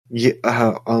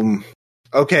 Yeah.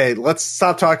 Okay, let's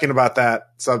stop talking about that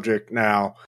subject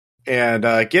now, and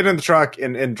get in the truck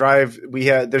and drive.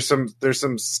 There's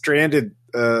some stranded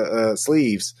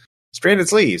sleeves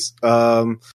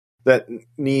that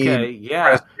need. Okay,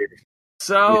 yeah.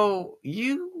 So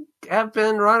you have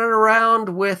been running around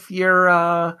with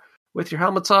your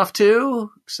helmets off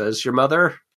too, says your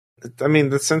mother. I mean,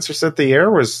 the sensor said the air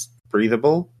was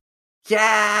breathable.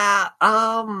 Yeah.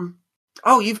 Oh,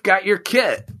 you've got your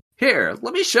kit. Here,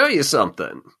 let me show you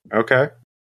something. Okay.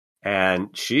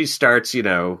 And she starts,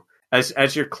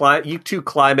 as you two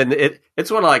climb in,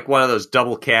 it's one of those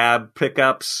double cab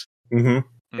pickups.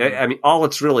 Mm-hmm. I mean, all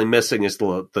it's really missing is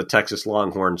the Texas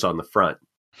Longhorns on the front.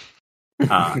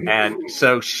 And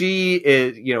so she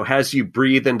is, has you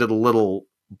breathe into the little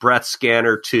breath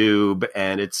scanner tube,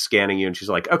 and it's scanning you, and she's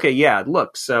like, okay, yeah,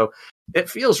 look, so it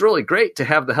feels really great to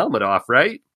have the helmet off,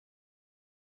 right?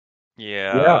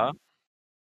 Yeah.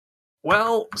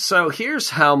 Well, so here's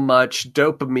how much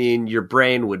dopamine your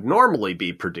brain would normally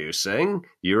be producing.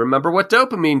 You remember what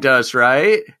dopamine does,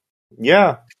 right?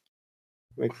 Yeah.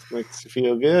 Makes you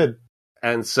feel good.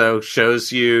 And so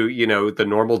shows you, the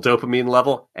normal dopamine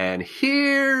level, and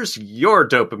here's your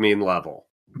dopamine level.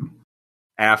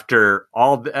 After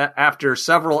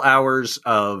several hours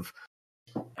of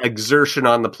exertion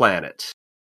on the planet.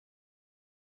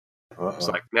 It's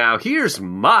like, now here's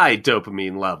my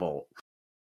dopamine level.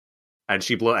 And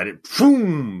she blew at it.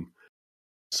 Boom!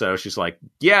 So she's like,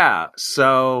 yeah,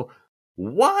 so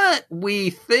what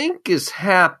we think is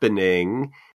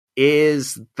happening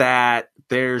is that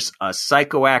there's a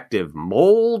psychoactive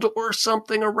mold or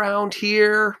something around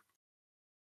here.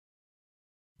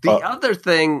 The other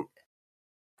thing,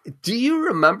 do you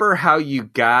remember how you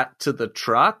got to the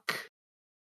truck?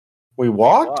 We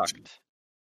walked?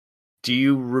 Do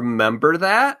you remember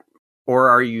that? Or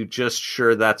are you just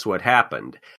sure that's what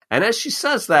happened? And as she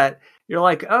says that, you're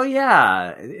like, oh yeah,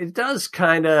 it does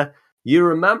kind of, you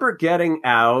remember getting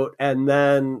out and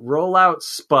then rollout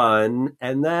spun,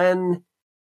 and then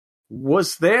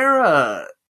was there a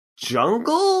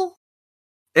jungle?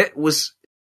 It was,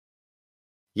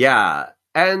 yeah.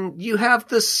 And you have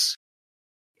this,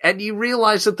 and you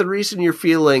realize that the reason you're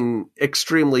feeling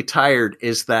extremely tired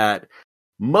is that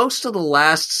most of the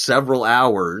last several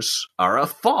hours are a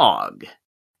fog.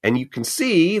 And you can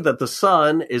see that the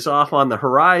sun is off on the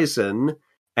horizon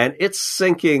and it's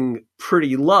sinking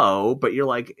pretty low, but you're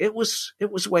like, it was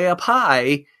way up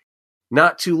high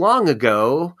not too long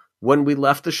ago when we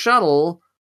left the shuttle,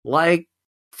 like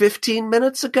 15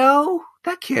 minutes ago?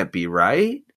 That can't be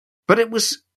right. But it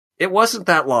wasn't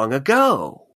that long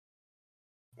ago.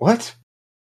 What?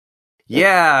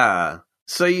 Yeah.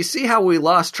 So you see how we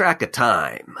lost track of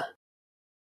time.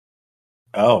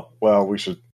 Oh, well, we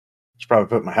should probably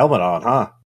put my helmet on, huh?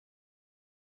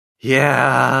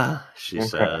 Yeah, she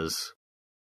says.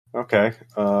 Okay.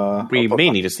 We may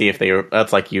need to see if they are.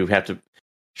 That's like you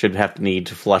should need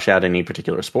to flush out any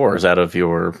particular spores out of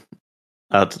your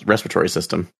respiratory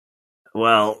system.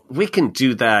 Well, we can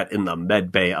do that in the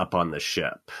med bay up on the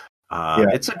ship. Yeah.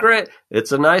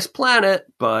 It's a nice planet,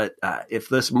 but if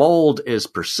this mold is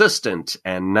persistent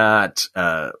and not,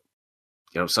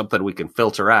 something we can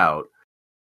filter out,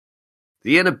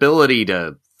 the inability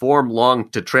to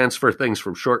transfer things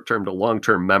from short-term to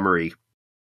long-term memory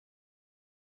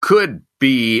could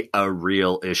be a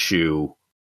real issue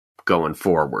going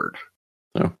forward.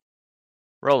 Oh,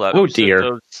 Rollout. Oh dear.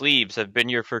 Those sleeves have been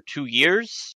here for 2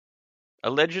 years,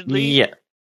 allegedly. yeah.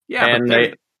 Yeah, And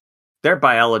but their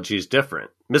biology is different.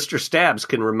 Mr. Stabs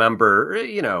can remember,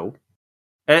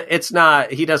 it's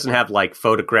not, he doesn't have like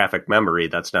photographic memory.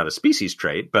 That's not a species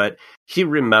trait, but he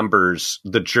remembers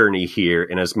the journey here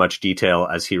in as much detail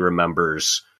as he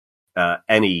remembers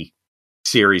any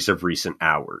series of recent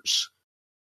hours.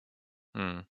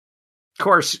 Of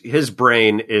course, his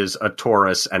brain is a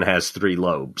torus and has 3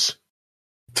 lobes.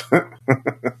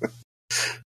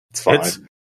 It's fine.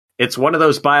 it's one of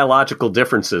those biological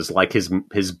differences, like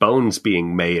his bones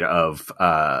being made of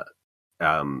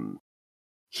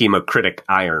hemocritic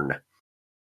iron.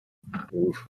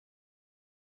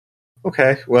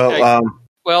 Okay, well, Yeah,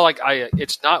 Well, like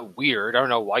it's not weird. I don't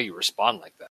know why you respond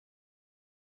like that.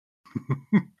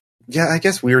 yeah, I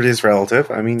guess weird is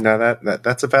relative. I mean,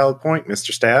 that's a valid point,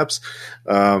 Mr. Stabs.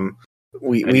 Your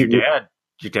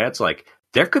dad's like,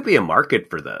 there could be a market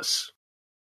for this.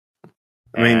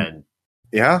 I mean, and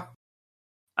yeah,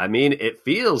 I mean, it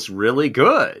feels really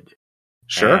good.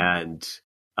 sure. And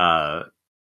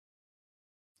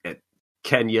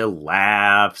Kenya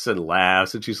laughs and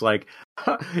laughs, and she's like,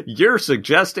 "You're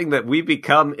suggesting that we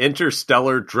become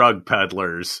interstellar drug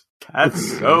peddlers?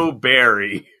 That's so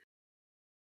Barry."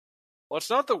 Well, it's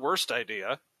not the worst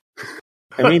idea.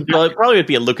 I mean, well, it probably would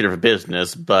be a lucrative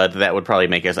business, but that would probably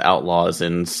make us outlaws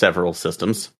in several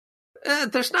systems.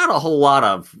 There's not a whole lot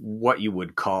of what you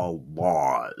would call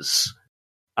laws.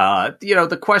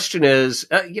 The question is,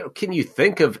 can you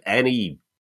think of any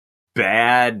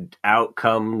bad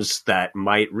outcomes that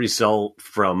might result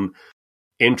from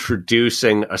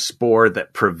introducing a spore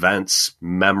that prevents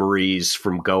memories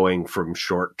from going from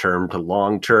short-term to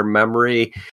long-term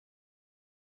memory?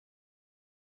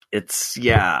 It's,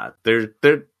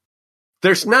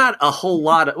 there's not a whole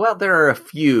lot of, well, there are a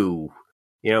few,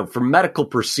 for medical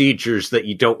procedures that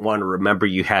you don't want to remember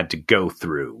you had to go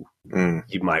through.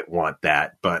 You might want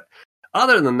that. But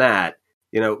other than that,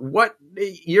 what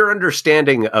your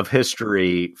understanding of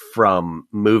history from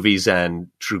movies and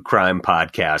true crime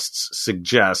podcasts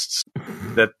suggests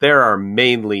that there are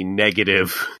mainly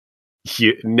negative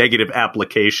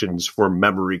applications for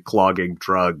memory clogging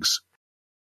drugs.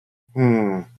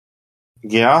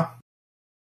 Yeah.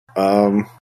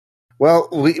 Well,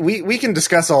 we can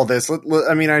discuss all this.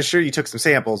 I mean, I'm sure you took some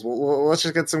samples. Let's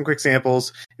just get some quick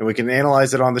samples, and we can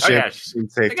analyze it on the ship.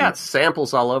 I got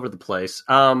samples all over the place.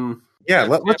 Yeah,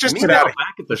 let's just get out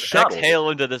back at the shuttle.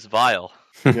 Exhale into this vial.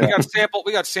 Yeah.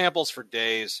 We got samples for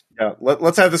days. Yeah,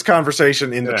 let's have this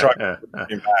conversation in the truck.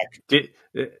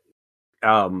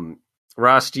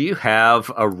 Ross, do you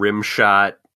have a rim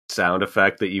shot sound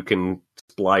effect that you can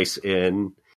splice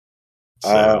in?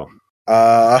 Yeah,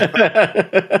 I'll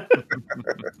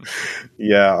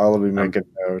be making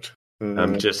a note.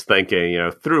 I'm just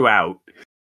thinking, throughout.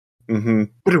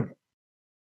 Mm-hmm.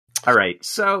 All right,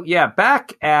 so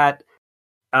back at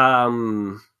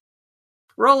roll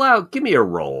out. Give me a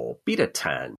roll. Beat a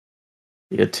 10.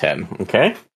 Beat a 10.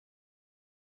 Okay.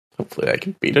 Hopefully, I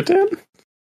can beat a 10.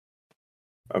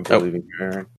 I'm believing you,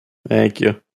 Aaron. Thank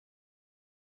you.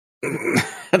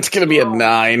 That's going to be a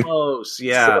 9. Close,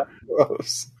 yeah. So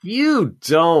close. You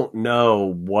don't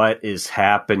know what is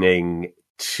happening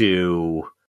to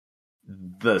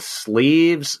the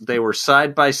sleeves. They were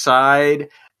side by side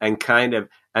and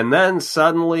and then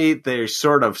suddenly they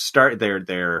sort of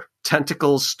their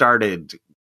tentacles started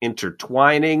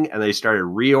intertwining and they started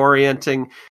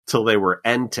reorienting till they were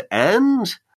end to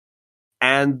end.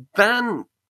 And then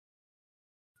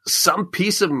some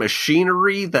piece of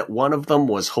machinery that one of them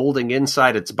was holding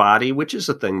inside its body, which is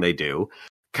a thing they do,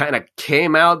 kind of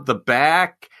came out the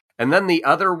back, and then the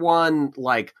other one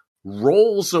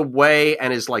rolls away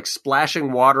and is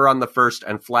splashing water on the first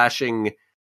and flashing,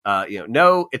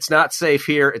 no, it's not safe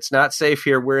here. It's not safe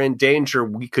here. We're in danger.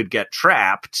 We could get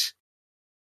trapped.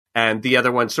 And the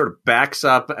other one sort of backs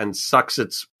up and sucks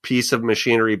its piece of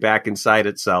machinery back inside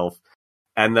itself.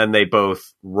 And then they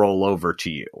both roll over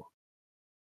to you.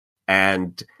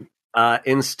 And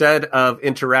instead of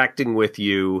interacting with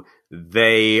you,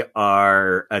 they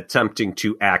are attempting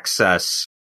to access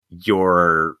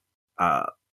your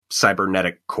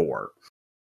cybernetic core.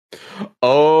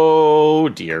 Oh,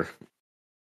 dear.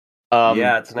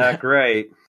 It's not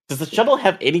great. Does the shuttle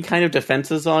have any kind of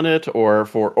defenses on it, or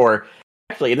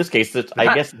actually, in this case,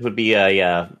 I guess it would be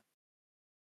an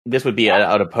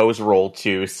oppose roll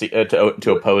to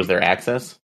oppose their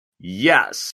access?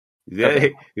 Yes.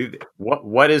 Okay.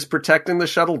 What is protecting the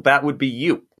shuttle? That would be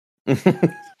you.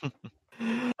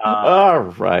 All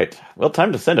right. Well,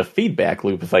 time to send a feedback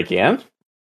loop if I can.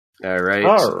 All right.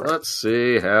 Let's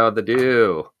see how they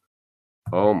do.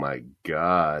 Oh my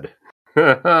god.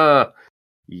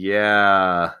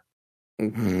 Yeah.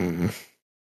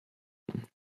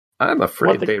 I'm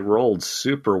afraid they rolled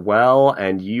super well,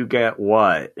 and you get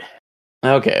what?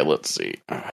 Okay, let's see.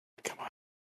 Come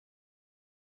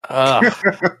on.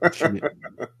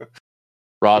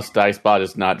 Ross Dicebot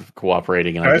is not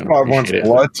cooperating. And Dicebot wants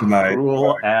blood tonight.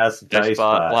 Cruel ass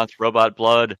Dicebot wants robot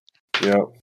blood. Yep.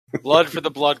 Blood for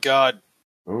the blood god.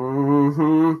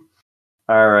 Mm-hmm.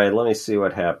 All right, let me see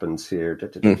what happens here.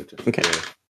 Okay.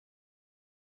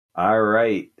 All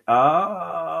right.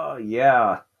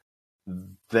 Yeah.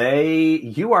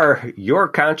 Your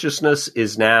consciousness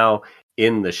is now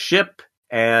in the ship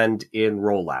and in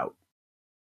rollout.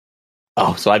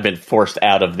 Oh, so I've been forced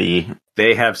out of the...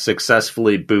 They have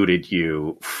successfully booted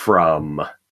you from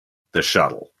the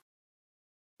shuttle.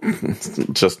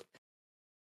 Just...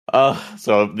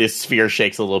 so this sphere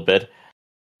shakes a little bit.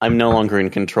 I'm no longer in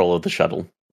control of the shuttle.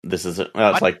 This is a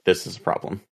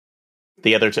problem.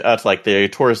 The other, it's like the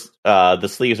tourists, the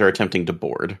sleeves are attempting to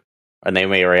board, and they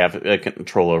may already have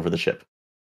control over the ship.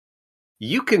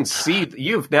 You can see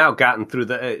you've now gotten through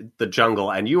the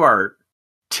jungle, and you are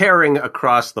tearing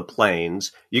across the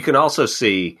plains. You can also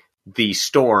see the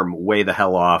storm way the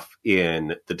hell off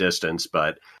in the distance,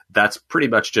 but that's pretty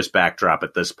much just backdrop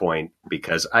at this point,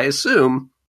 because I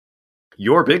assume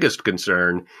your biggest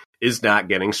concern is not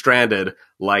getting stranded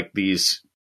like these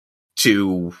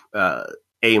two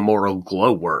amoral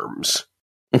glowworms.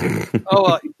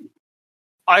 I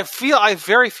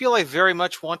very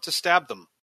much want to stab them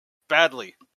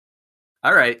badly.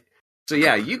 All right. So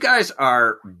yeah, you guys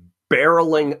are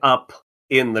barreling up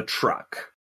in the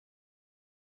truck.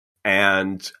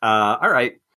 And all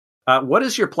right. What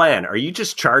is your plan? Are you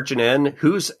just charging in?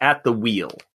 Who's at the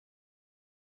wheel?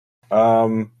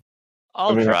 I'll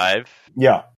drive.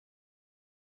 Yeah.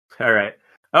 All right.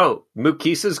 Oh,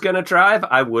 Mukisa's gonna drive?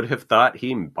 I would have thought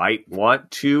he might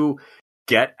want to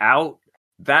get out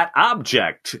that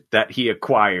object that he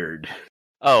acquired.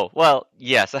 Oh, well,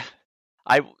 yes.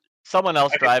 Someone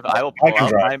else drive. I will pull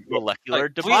out my molecular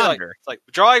debonder. Like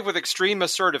drive with extreme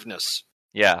assertiveness.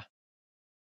 Yeah.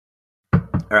 All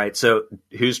right, so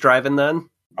who's driving then?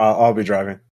 I'll be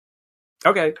driving.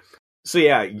 Okay. So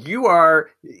yeah, you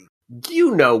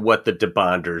know what the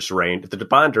debonder's range. The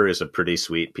debonder is a pretty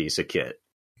sweet piece of kit.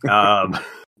 And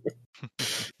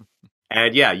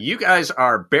yeah, you guys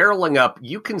are barreling up.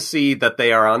 You can see that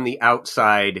they are on the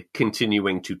outside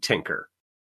continuing to tinker.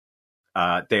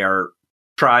 They are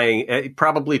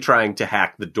probably trying to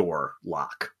hack the door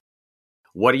lock.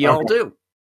 What do y'all do?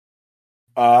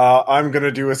 I'm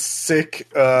gonna do a sick,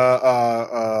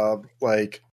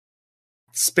 like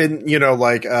spin,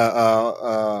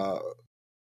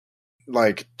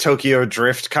 like Tokyo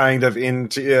Drift kind of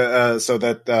into, so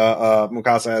that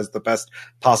Mukasa has the best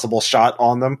possible shot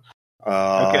on them.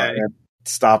 Okay. And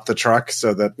stop the truck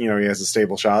so that he has a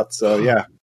stable shot. So yeah.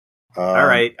 All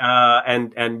right.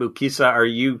 And Mukisa, are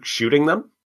you shooting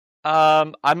them?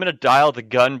 I'm gonna dial the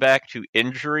gun back to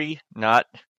injury, not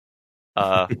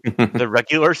the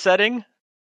regular setting.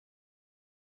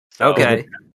 So, okay.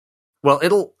 Well,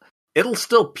 it'll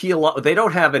still peel off. They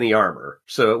don't have any armor,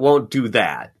 so it won't do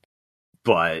that.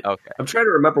 But okay. I'm trying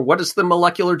to remember, what does the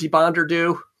molecular debonder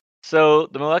do? So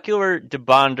the molecular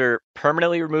debonder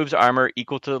permanently removes armor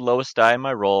equal to the lowest die in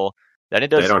my roll. Then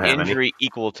it does injury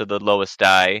equal to the lowest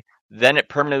die. Then it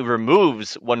permanently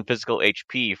removes 1 physical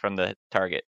HP from the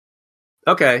target.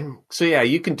 Okay. So yeah,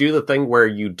 you can do the thing where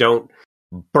you don't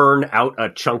burn out a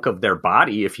chunk of their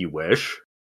body if you wish.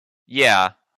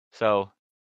 Yeah. So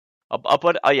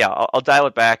I'll dial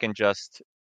it back and just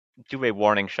do a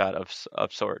warning shot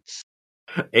of sorts.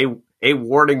 A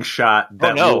warning shot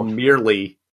that will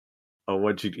merely. Oh,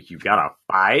 what you got a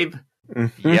 5?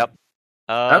 Mm-hmm. Yep.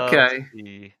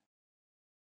 Okay.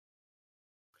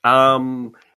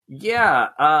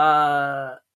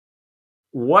 Yeah.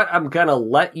 What I'm gonna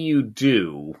let you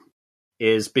do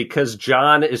is, because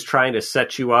John is trying to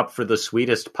set you up for the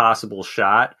sweetest possible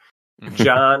shot.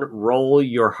 John, roll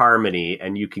your harmony,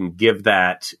 and you can give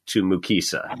that to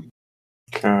Mukisa.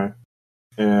 Okay.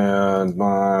 And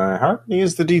my harmony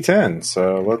is the D10,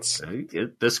 so let's.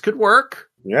 This could work.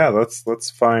 Yeah,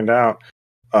 let's find out.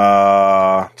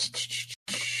 All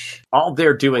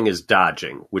they're doing is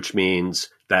dodging, which means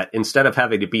that instead of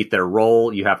having to beat their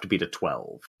roll, you have to beat a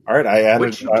 12. All right, I added.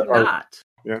 Which you do not.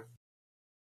 Yeah.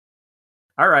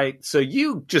 All right, so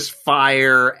you just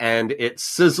fire, and it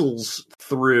sizzles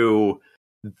through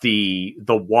the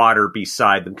water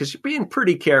beside them, because you're being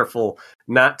pretty careful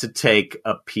not to take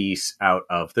a piece out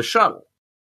of the shuttle.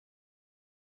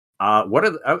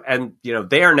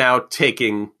 They are now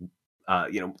taking,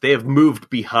 they have moved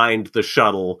behind the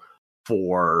shuttle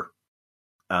for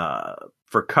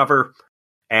cover,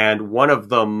 and one of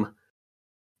them,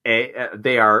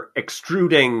 they are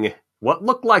extruding what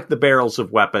look like the barrels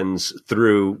of weapons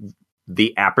through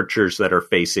the apertures that are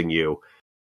facing you,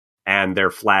 and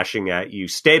they're flashing at you.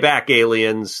 Stay back,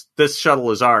 aliens! This shuttle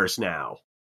is ours now.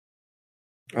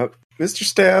 Mr.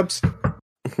 Stabs?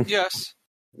 Yes.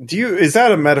 Is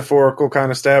that a metaphorical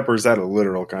kind of stab, or is that a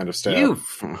literal kind of stab?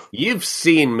 You've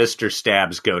seen Mr.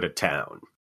 Stabs go to town.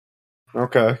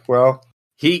 Okay, well,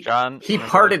 He John,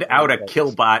 parted out a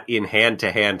killbot in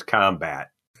hand-to-hand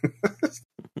combat.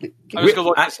 I'm just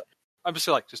gonna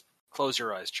like, just close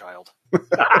your eyes, child.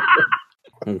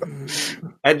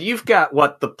 And you've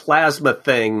got the plasma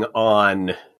thing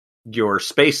on your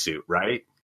spacesuit, right?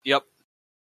 Yep.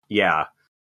 Yeah.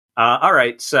 All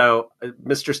right. So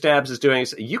Mr. Stabs is doing.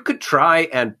 You could try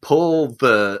and pull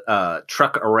the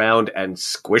truck around and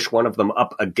squish one of them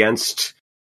up against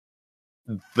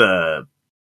the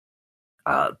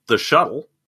shuttle.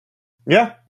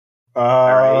 Yeah.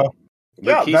 Right.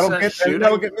 Yeah, Lukisa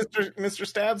that'll get Mr.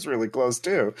 Stabs really close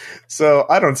too. So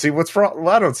I don't see what's wrong.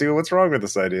 I don't see what's wrong with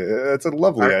this idea. It's a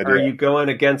lovely idea. Are you going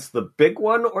against the big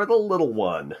one or the little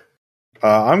one?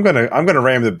 I'm gonna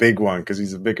ram the big one because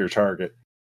he's a bigger target.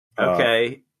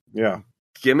 Okay. Yeah.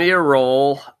 Give me a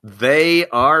roll. They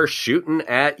are shooting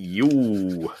at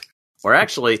you. Or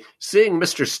actually, seeing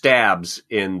Mr. Stabs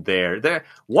in there.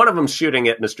 One of them's shooting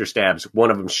at Mr. Stabs. One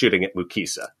of them's shooting at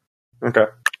Mukisa. Okay.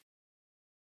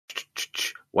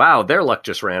 Wow, their luck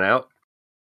just ran out.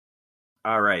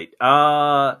 All right.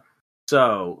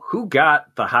 So who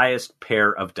got the highest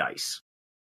pair of dice?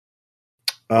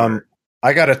 I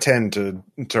got a 10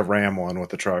 to ram one with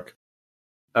the truck.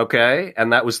 Okay,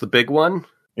 and that was the big one?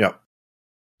 Yep.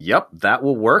 Yep, that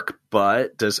will work,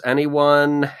 but does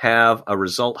anyone have a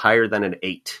result higher than an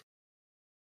 8?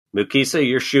 Mukisa,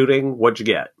 you're shooting. What'd you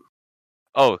get?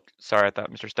 Oh, sorry, I thought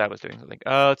Mr. Stab was doing something.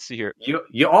 Let's see here.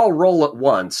 You all roll at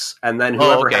once, and then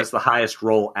whoever has the highest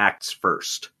roll acts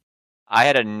first. I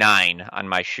had a 9 on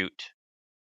my shoot.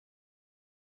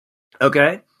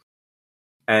 Okay.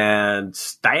 And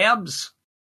Stabs?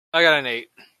 I got an 8.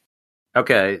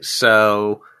 Okay,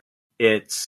 so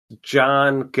it's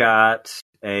John got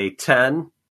a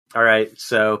 10. All right,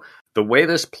 so the way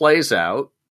this plays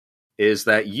out is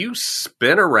that you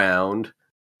spin around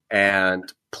and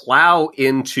plow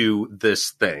into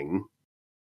this thing.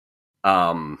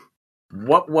 What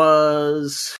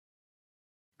was...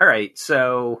 All right,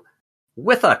 so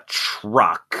with a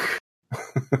truck...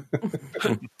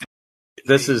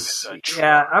 This is...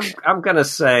 Yeah, I'm going to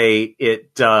say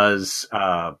it does...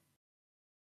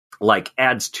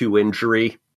 adds 2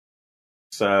 injury.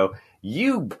 So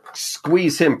you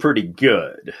squeeze him pretty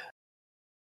good.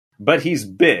 But he's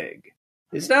big.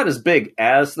 He's not as big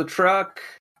as the truck,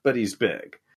 but he's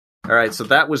big. All right, so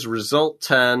that was result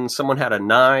 10. Someone had a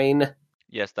 9.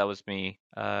 Yes, that was me.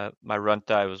 My runt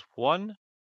die was 1.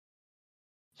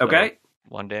 So Okay.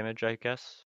 1 damage, I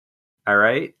guess. All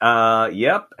right.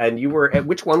 Yep. And you were at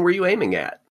which one were you aiming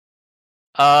at?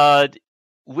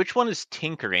 Which one is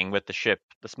tinkering with the ship?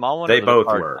 The small one? They or the both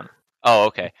large were. one? Oh,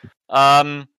 okay.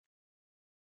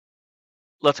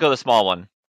 Let's go the small one.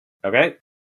 Okay.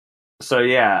 So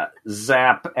yeah,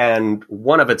 zap, and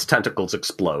one of its tentacles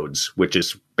explodes, which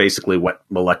is basically what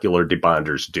molecular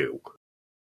debonders do.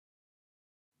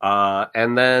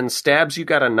 And then Stabs, you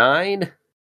got a 9?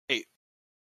 8.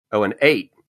 Oh, an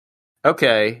 8.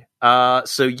 Okay.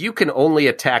 So you can only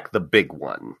attack the big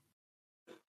one.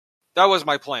 That was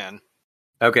my plan.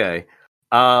 Okay.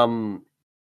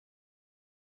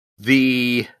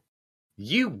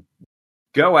 You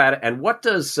go at it, and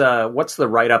what's the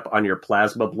write-up on your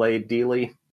plasma blade,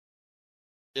 Dealey?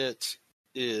 It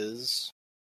is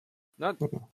not.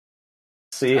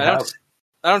 See I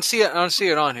don't see it. I don't see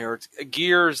it on here. It's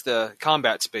Gears, the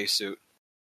combat spacesuit.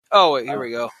 Oh, wait, here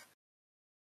we go.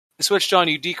 Switched on.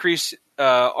 You decrease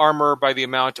armor by the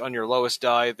amount on your lowest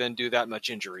die, then do that much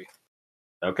injury.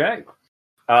 Okay.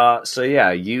 So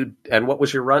yeah, and what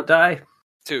was your runt die?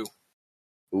 2.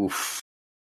 Oof.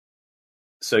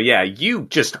 So yeah, you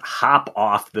just hop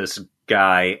off this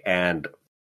guy and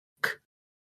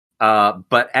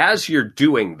but as you're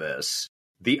doing this,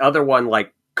 the other one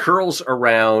curls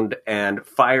around and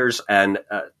fires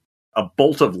a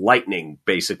bolt of lightning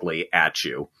basically at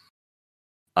you.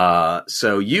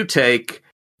 So you take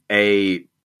a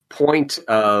point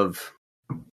of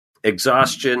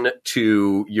exhaustion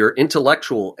to your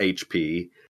intellectual HP,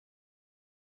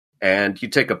 and you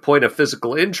take a point of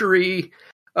physical injury.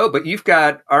 Oh, but you've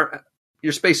got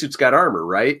your spacesuit's got armor,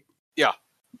 right? Yeah.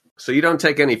 So you don't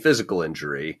take any physical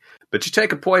injury, but you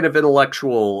take a point of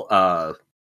intellectual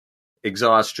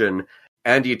exhaustion,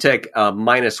 and you take a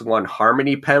 -1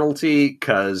 harmony penalty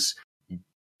because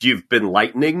you've been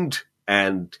lightninged,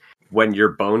 and when your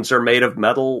bones are made of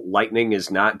metal, lightning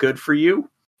is not good for you.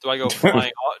 Do I go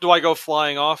flying? Do I go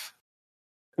flying off?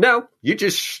 No, you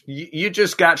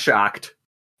just got shocked.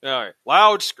 All right,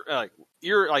 loud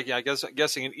ear.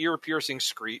 Guessing an ear-piercing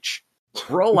screech.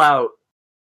 Roll out.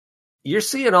 You're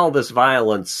seeing all this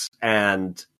violence,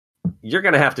 and you're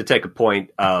going to have to take a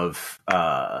point of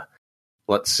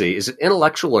let's see, is it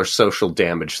intellectual or social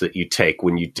damage that you take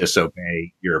when you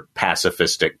disobey your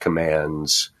pacifistic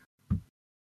commands?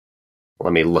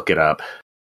 Let me look it up.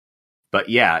 But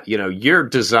yeah, you're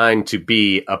designed to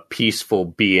be a peaceful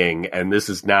being, and this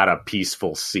is not a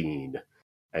peaceful scene.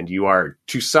 And you are,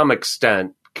 to some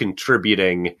extent,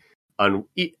 contributing,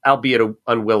 albeit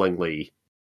unwillingly,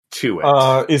 to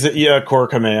it. Is it a core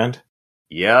command?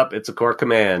 Yep, it's a core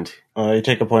command. You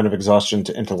take a point of exhaustion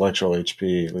to intellectual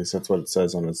HP. At least that's what it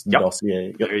says on its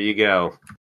dossier. Yep. There you go.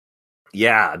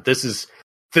 Yeah, this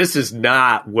is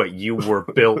not what you were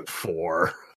built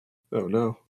for. Oh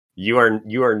no. You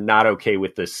are not okay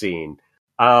with this scene.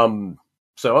 So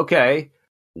okay,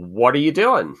 what are you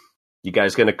doing? You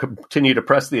guys going to continue to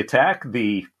press the attack?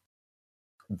 The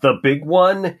big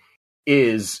one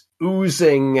is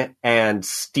oozing and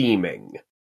steaming.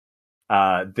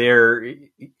 Mr.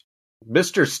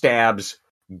 Stabs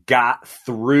got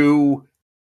through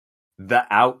the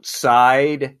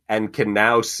outside and can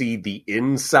now see the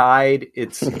inside.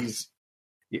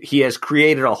 He has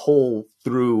created a hole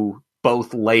through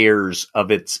both layers of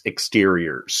its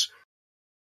exteriors.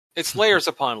 It's layers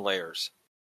upon layers.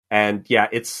 And yeah,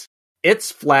 it's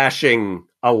flashing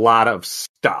a lot of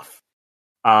stuff.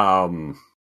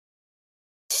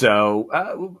 So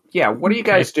what are you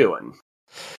guys doing?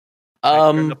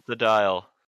 I turned up the dial.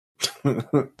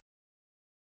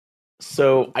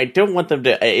 So I don't want them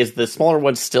to. Is the smaller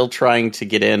one still trying to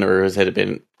get in, or has it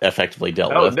been effectively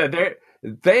dealt with?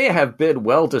 They have been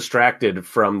well distracted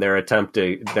from their attempt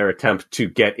to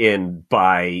get in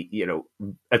by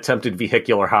attempted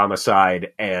vehicular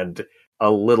homicide and a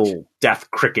little death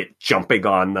cricket jumping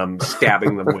on them,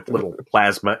 stabbing them with little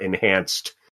plasma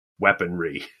enhanced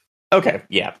weaponry. Okay,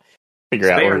 yeah,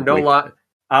 figure out. They are no lot.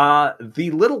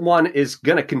 The little one is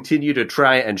going to continue to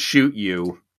try and shoot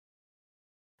you.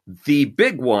 The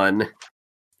big one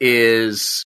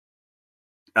is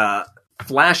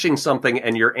flashing something,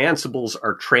 and your Ansibles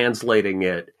are translating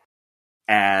it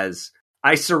as,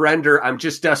 "I surrender. I'm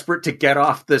just desperate to get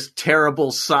off this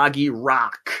terrible, soggy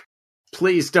rock.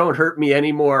 Please don't hurt me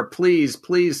anymore. Please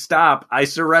stop. I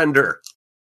surrender."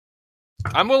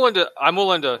 I'm willing to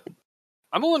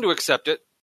accept it.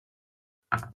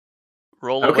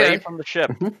 Roll Okay. away from the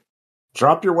ship.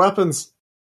 Drop your weapons.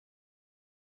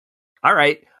 All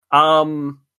right.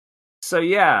 So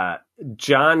yeah,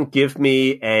 John, give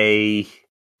me a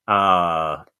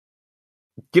roll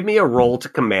to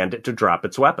command it to drop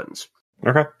its weapons.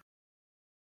 Okay.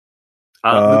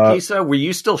 Lukisa, were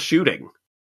you still shooting?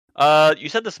 You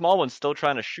said the small one's still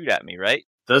trying to shoot at me, right?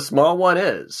 The small one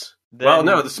is. Well,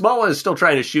 no, the small one is still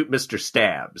trying to shoot Mr.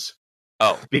 Stabs.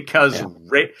 Oh, Because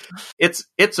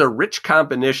it's a rich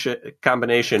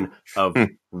combination of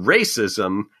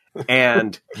racism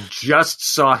and just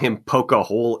saw him poke a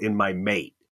hole in my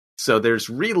mate. So there's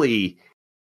really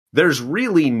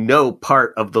no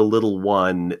part of the little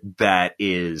one that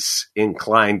is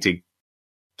inclined to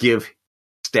give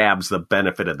Stabs the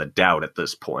benefit of the doubt at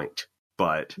this point.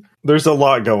 But there's a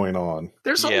lot going on.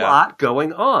 There's a lot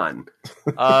going on.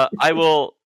 I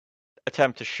will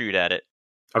attempt to shoot at it.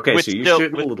 Okay, With so you still-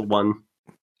 shoot the little one.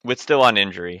 With still on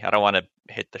injury. I don't want to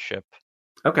hit the ship.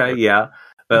 Okay, yeah.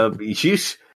 Nope.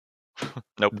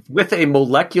 With a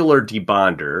molecular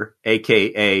debonder,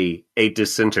 aka a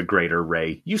disintegrator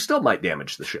ray, you still might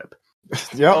damage the ship.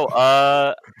 Yep.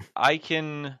 Oh, I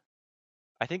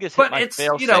think this hit But my it's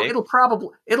fail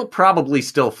it'll probably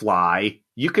still fly.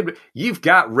 You've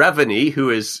got Revany,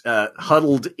 who is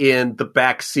huddled in the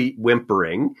back seat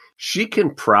whimpering. She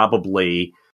can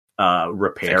probably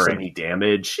repair any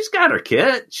damage. She's got her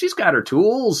kit. She's got her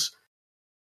tools.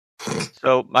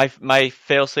 So my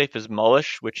failsafe is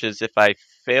Mullish, which is if I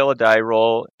fail a die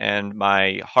roll and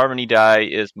my harmony die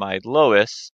is my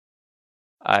lowest,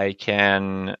 I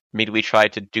can immediately try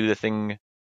to do the thing.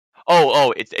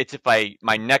 Oh, it's if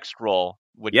my next roll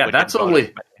would. Yeah, would that's hit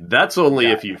only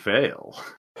bonus. if you fail.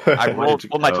 I rolled. did you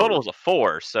Well, my go? total was a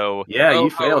 4, so Yeah, Oh, you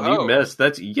failed. oh, You oh. missed.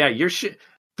 Your shit.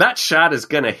 That shot is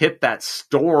gonna hit that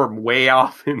storm way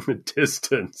off in the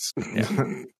distance.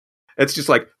 It's just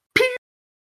like, pew!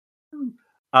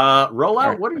 Roll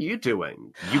out. What are you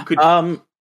doing? You could.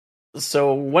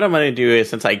 So what I'm going to do is,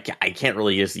 since I can't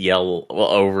really just yell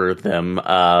over them,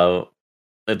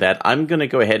 that I'm going to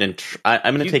go ahead and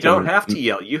I'm going to You take. don't have to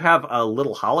yell. You have a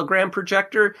little hologram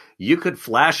projector. You could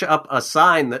flash up a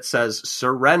sign that says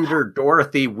 "Surrender,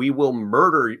 Dorothy. We will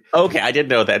murder you." Okay, I did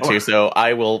know that too. So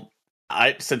I will. Did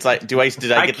I get I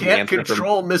the answer can't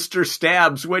control Mr.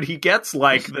 Stabs when he gets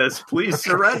like this. Please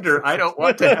surrender. I don't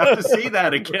want to have to see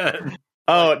that again.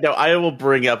 Oh no! I will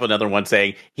bring up another one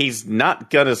saying he's not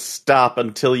gonna stop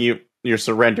until you're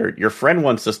surrendered. Your friend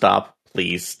wants to stop.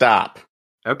 Please stop.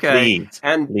 Okay. Please.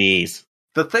 And Please.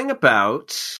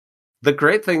 the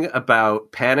great thing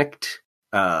about panicked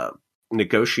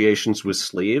negotiations with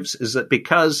sleeves is that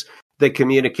because they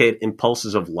communicate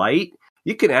impulses of light,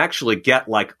 you can actually get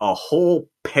like a whole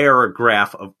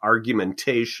paragraph of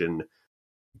argumentation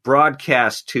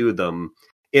broadcast to them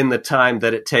in the time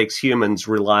that it takes humans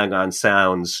relying on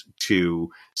sounds to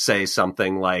say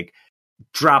something like,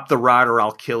 drop the rod or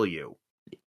I'll kill you.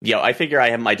 Yeah, I figure I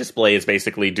have my display is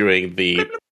basically doing the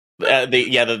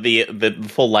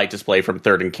full light display from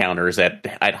third encounters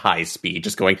at high speed,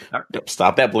 just going,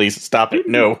 stop that, please, stop it,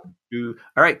 no. All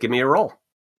right, give me a roll.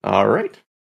 All right.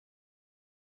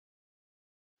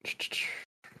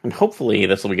 And hopefully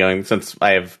this will be going, since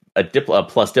I have a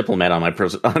plus diplomat on my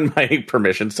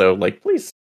permission, so, like, please.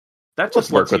 That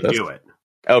just Let's lets work you with do it.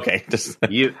 Okay, just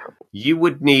You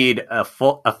would need a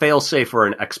failsafe or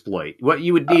an exploit. What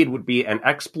you would need would be an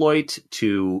exploit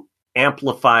to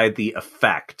amplify the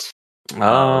effect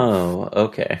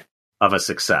okay. of a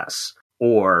success,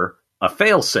 or a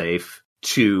failsafe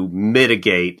to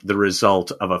mitigate the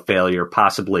result of a failure,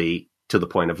 possibly to the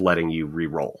point of letting you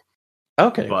re-roll.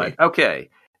 Okay. But okay,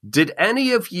 did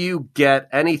any of you get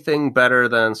anything better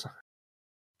than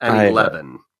an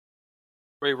 11?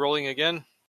 Are we rolling again?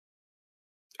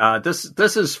 This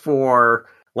is for.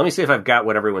 Let me see if I've got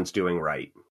what everyone's doing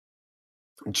right.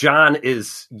 John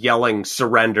is yelling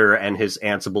surrender, and his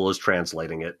Ansible is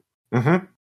translating it. Mm-hmm.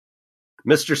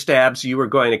 Mr. Stabs, you were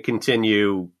going to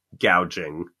continue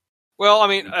gouging. Well, I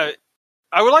mean,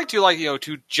 I would like to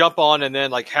to jump on and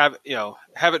then have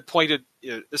it pointed,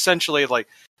 essentially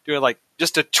doing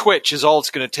just a twitch is all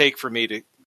it's going to take for me to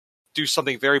do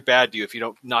something very bad to you if you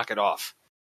don't knock it off.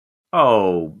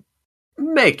 Oh,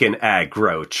 make an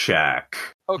aggro check.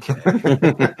 Okay.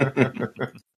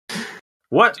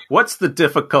 What's the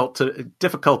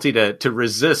difficulty to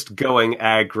resist going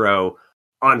aggro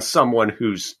on someone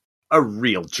who's a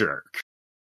real jerk?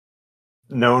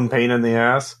 Known pain in the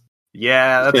ass.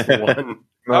 Yeah, that's the one.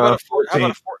 How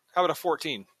about a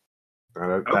 14?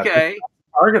 Okay.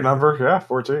 Target number, yeah,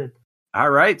 14. All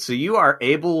right. So you are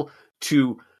able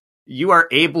to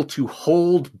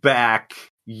hold back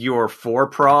your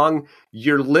foreprong.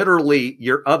 You're literally,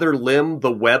 your other limb,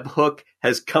 the web hook,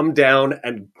 has come down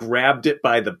and grabbed it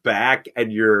by the back,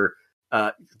 and your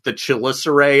the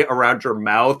chelicerae around your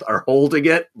mouth are holding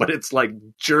it, but it's like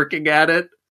jerking at it.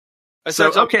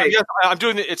 So okay, I'm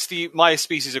doing it. It's my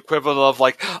species equivalent of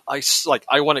I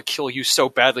want to kill you so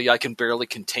badly I can barely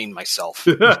contain myself.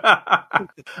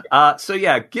 So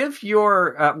yeah, give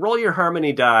your roll your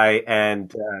harmony die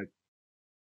and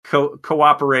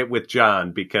cooperate with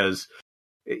John, because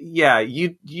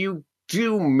you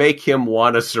do make him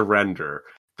want to surrender.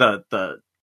 The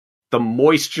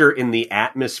moisture in the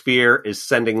atmosphere is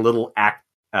sending little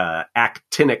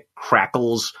actinic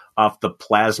crackles off the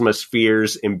plasma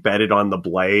spheres embedded on the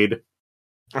blade.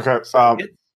 Okay,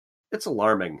 it's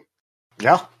alarming.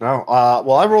 Yeah, no.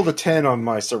 Well, I rolled a 10 on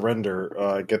my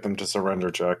surrender. Get them to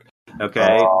surrender check.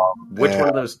 Okay, which one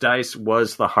of those dice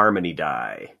was the harmony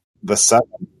die? The 7,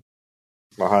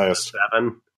 the highest.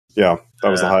 7. Yeah, that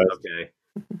was the highest. Okay.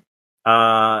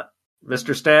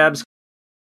 Mr. Stabs,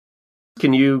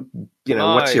 can you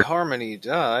what's your harmony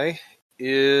die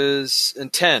is a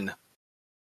 10.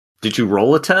 Did you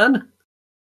roll a 10?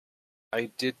 I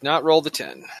did not roll the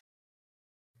 10.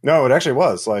 No, it actually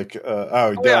was yeah,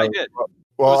 I did.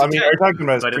 Well, I mean, are you talking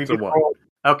about his previous roll?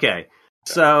 Okay,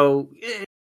 so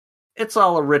it's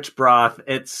all a rich broth.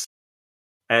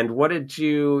 And what did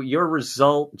your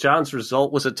result? John's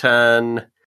result was a 10. Mm-hmm.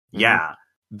 Yeah,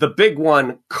 the big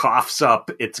one coughs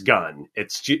up its gun.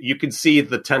 You can see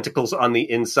the tentacles on the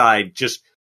inside, just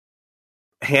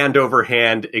hand over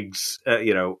hand,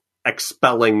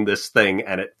 expelling this thing,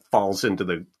 and it falls into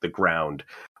the ground.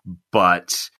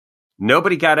 But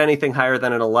nobody got anything higher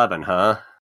than an 11, huh?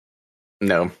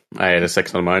 No, I had a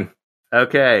 6 on mine.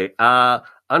 Okay.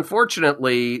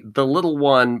 Unfortunately, the little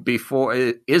one before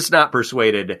is not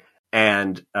persuaded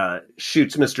and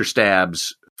shoots Mr.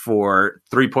 Stabs for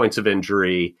 3 points of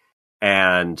injury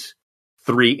and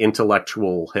 3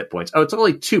 intellectual hit points. Oh, it's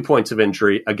only 2 points of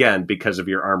injury, again, because of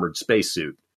your armored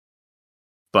spacesuit.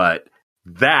 But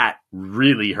that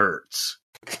really hurts.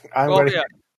 Yeah.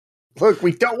 Look,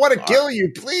 we don't want to kill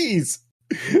you, please.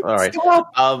 All right.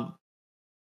 Stop. All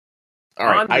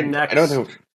right. I don't know.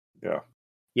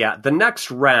 Yeah, the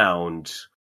next round,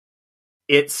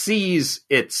 it sees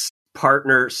its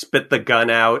partner spit the gun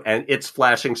out, and it's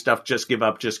flashing stuff, just give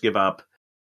up, just give up.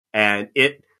 And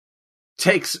it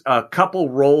takes a couple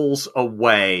rolls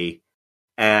away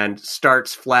and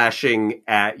starts flashing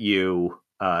at you,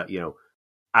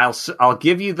 I'll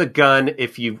give you the gun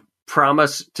if you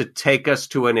promise to take us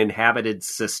to an inhabited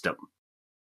system.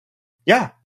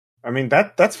 Yeah, I mean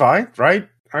that's fine, right?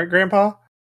 Right, Grandpa.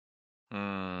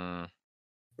 Well,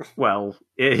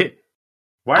 why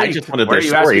I are you, just wanted why their are you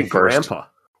story asking first. Grandpa?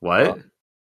 What?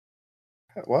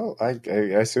 Well, I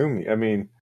assume. I mean,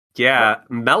 Yeah,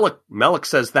 Melik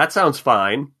says that sounds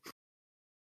fine,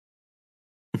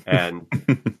 and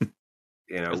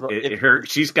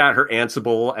she's got her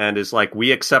Ansible and is like,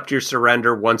 "We accept your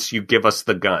surrender once you give us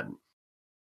the gun."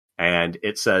 And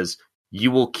it says,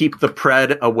 "You will keep the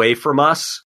Pred away from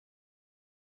us."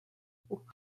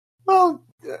 well,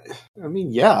 I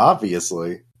mean, yeah,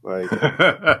 obviously, like.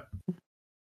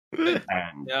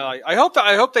 And Yeah, I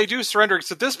hope they do surrender.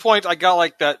 Because at this point, I got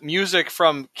like that music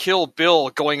from Kill Bill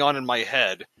going on in my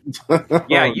head.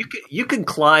 yeah, you can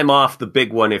climb off the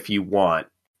big one if you want.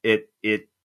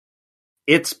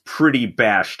 It's pretty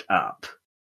bashed up.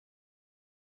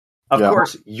 Of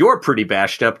course, you're pretty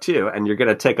bashed up too, and you're going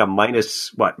to take a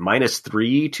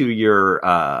 -3 to your.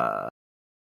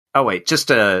 Oh wait,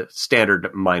 just a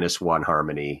standard -1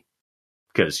 harmony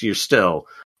because you're still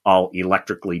all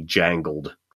electrically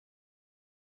jangled.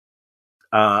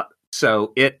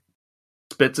 So it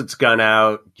spits its gun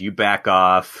out. You back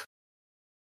off,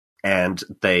 and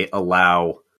they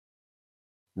allow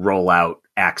rollout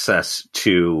access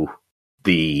to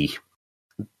the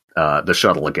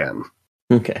shuttle again.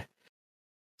 Okay.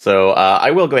 So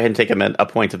I will go ahead and take a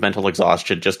point of mental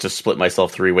exhaustion just to split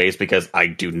myself 3 ways because I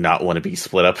do not want to be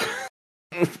split up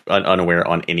unaware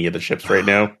on any of the ships right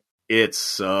now. It's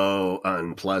so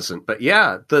unpleasant. But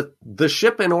yeah, the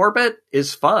ship in orbit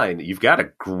is fine. You've got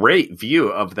a great view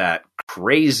of that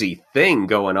crazy thing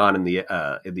going on in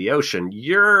the ocean.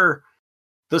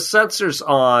 The sensors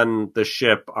on the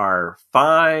ship are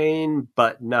fine,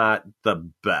 but not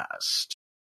the best.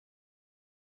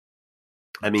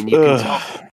 I mean,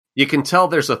 you can tell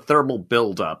there's a thermal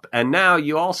buildup, and now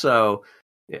you also,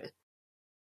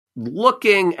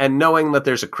 looking and knowing that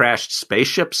there's a crashed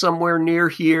spaceship somewhere near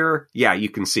here, yeah, you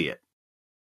can see it.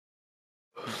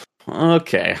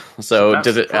 Okay, so that's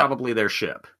does it probably their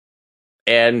ship?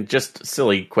 And just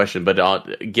silly question, but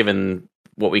given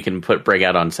what we can bring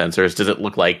out on sensors, does it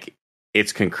look like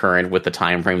it's concurrent with the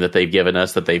time frame that they've given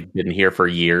us, that they've been here for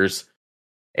years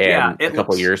and a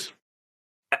couple years?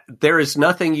 There is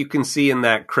nothing you can see in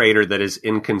that crater that is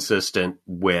inconsistent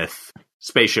with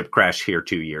spaceship crash here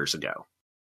 2 years ago.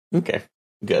 Okay,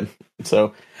 good.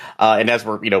 So, and as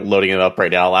we're loading it up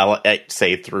right now, I'll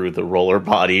say through the roller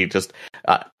body, just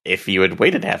if you had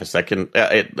waited half a second,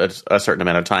 a certain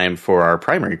amount of time for our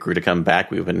primary crew to come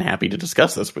back, we've been happy to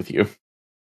discuss this with you.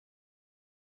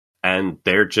 And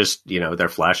they're just, they're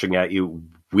flashing at you.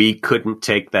 We couldn't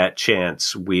take that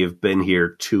chance. We've been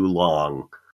here too long.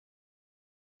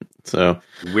 So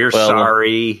we're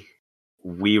sorry.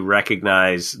 We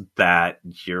recognize that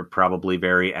you're probably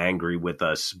very angry with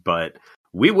us, but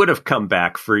we would have come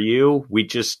back for you. We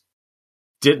just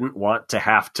didn't want to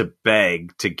have to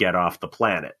beg to get off the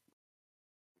planet.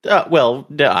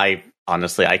 I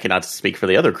honestly, I cannot speak for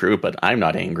the other crew, but I'm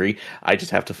not angry. I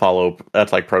just have to follow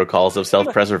protocols of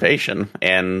self-preservation,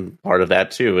 and part of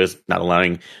that too is not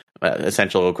allowing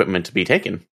essential equipment to be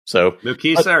taken. So,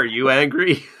 Mukisa, are you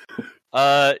angry?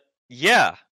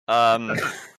 Yeah.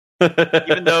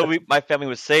 Even though my family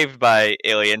was saved by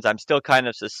aliens, I'm still kind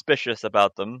of suspicious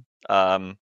about them.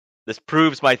 This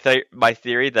proves my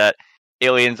theory that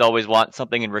aliens always want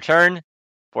something in return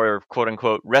for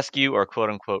quote-unquote rescue or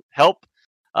quote-unquote help.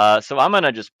 So I'm going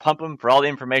to just pump them for all the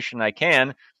information I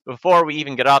can before we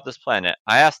even get off this planet.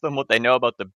 I asked them what they know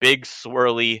about the big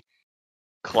swirly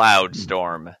cloud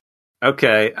storm.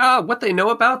 Okay. What they know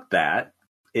about that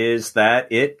is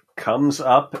that it comes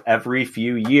up every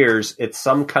few years. It's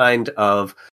some kind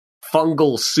of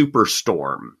fungal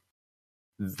superstorm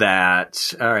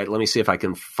that, all right, let me see if I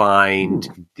can find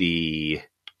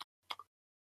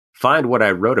what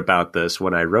I wrote about this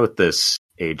when I wrote this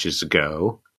ages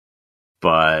ago.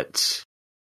 But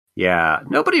yeah,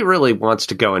 nobody really wants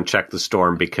to go and check the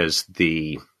storm because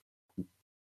the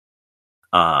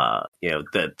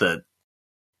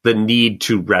need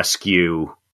to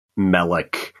rescue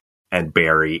Melik and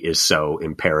Barry is so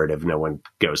imperative. No one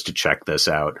goes to check this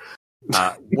out.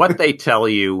 What they tell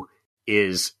you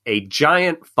is a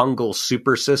giant fungal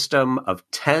supersystem of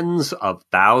tens of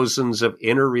thousands of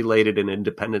interrelated and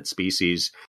independent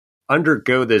species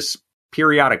undergo this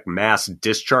periodic mass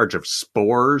discharge of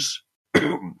spores.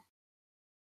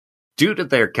 Due to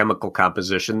their chemical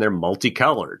composition, they're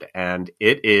multicolored, and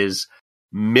it is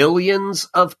millions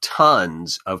of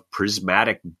tons of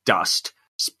prismatic dust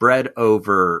spread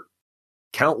over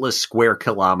countless square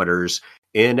kilometers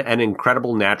in an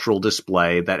incredible natural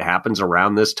display that happens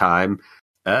around this time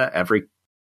every.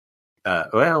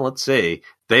 Well, let's see.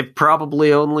 They've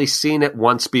probably only seen it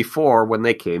once before when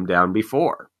they came down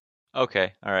before.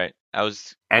 Okay, all right.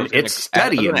 It's steady I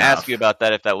was going to enough. ask you about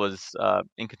that, if that was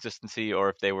inconsistency or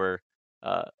if they were.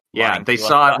 Yeah, they lying to us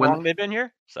saw about it when how long they've been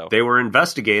here. So they were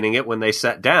investigating it when they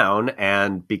sat down,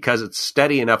 and because it's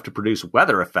steady enough to produce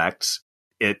weather effects,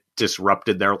 it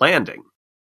disrupted their landing.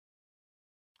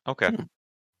 okay.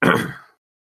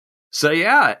 So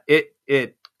yeah,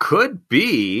 it could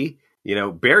be,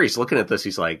 Barry's looking at this,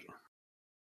 he's like,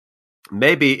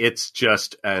 maybe it's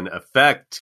just an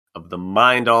effect of the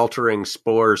mind-altering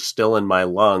spores still in my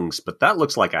lungs, but that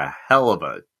looks like a hell of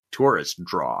a tourist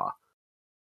draw.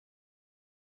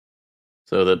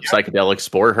 So the psychedelic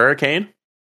spore hurricane?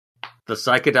 The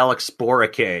psychedelic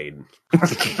sporicane.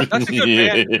 That's a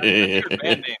good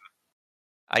band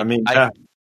name.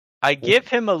 I give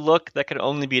him a look that can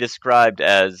only be described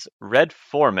as Red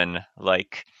Foreman,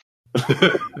 like.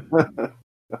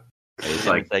 He's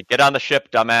like, get on the ship,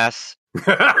 dumbass.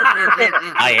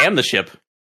 I am the ship.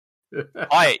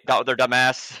 Quiet, other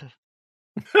dumbass.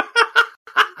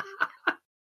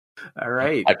 all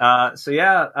right.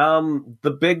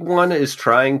 The big one is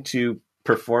trying to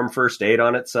perform first aid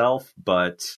on itself,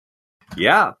 but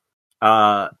yeah.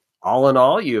 All in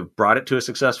all, you've brought it to a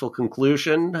successful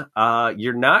conclusion.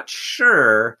 You're not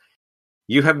sure.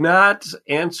 You have not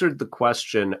answered the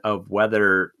question of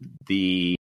whether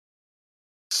the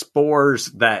spores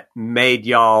that made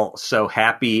y'all so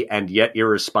happy and yet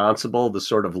irresponsible, the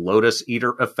sort of lotus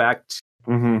eater effect,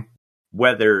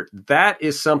 whether that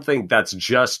is something that's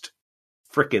just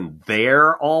freaking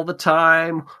there all the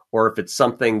time, or if it's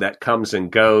something that comes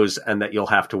and goes and that you'll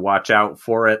have to watch out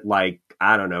for it, like,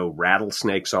 I don't know,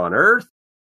 rattlesnakes on Earth,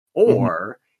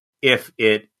 or if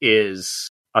it is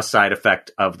a side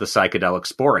effect of the psychedelic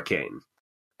sporicane.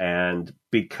 And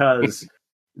because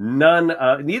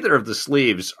neither of the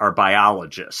sleeves are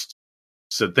biologists,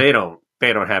 so they don't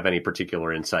have any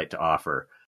particular insight to offer.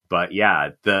 But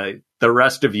yeah, the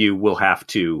rest of you will have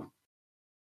to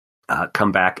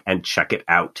come back and check it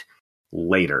out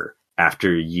later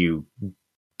after you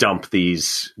dump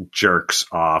these jerks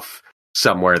off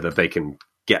somewhere that they can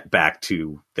get back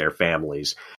to their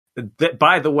families.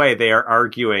 By the way, they are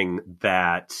arguing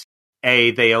that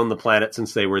A, they own the planet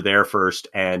since they were there first,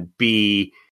 and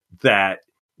B, that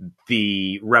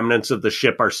the remnants of the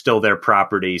ship are still their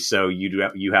property, so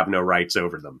you have no rights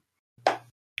over them.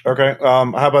 Okay,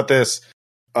 how about this?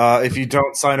 If you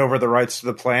don't sign over the rights to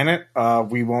the planet,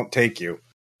 we won't take you.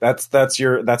 That's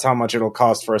how much it'll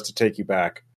cost for us to take you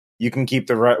back. You can keep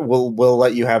we'll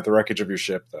let you have the wreckage of your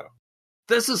ship, though.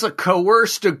 This is a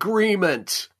coerced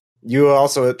agreement. You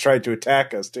also tried to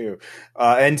attack us, too,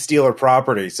 and steal our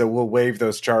property, so we'll waive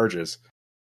those charges.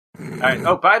 All right.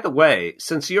 Oh, by the way,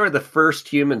 since you're the first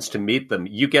humans to meet them,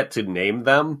 you get to name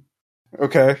them.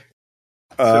 Okay.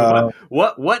 So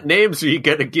what names are you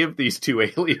going to give these two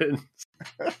aliens?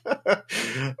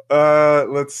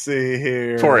 Let's see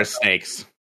here. Forest snakes.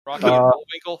 Rocky and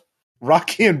Bullwinkle.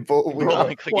 Rocky and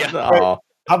Bullwinkle. Yeah.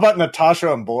 How about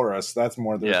Natasha and Boris? That's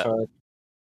more than Yeah. time.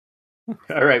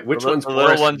 All right, which one's the Boris?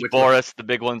 little one's Which Boris, the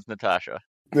big one's Natasha.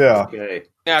 Yeah. Okay.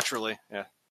 Naturally, yeah.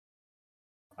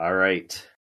 All right.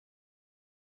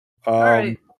 All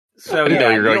right. So I know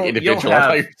you're going you'll individual. I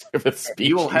thought you were with species.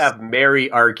 you will have merry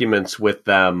arguments with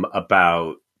them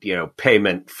about,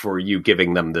 payment for you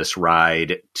giving them this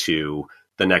ride to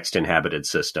the next inhabited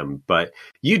system. But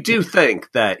you do think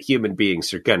that human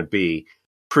beings are going to be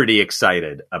pretty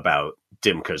excited about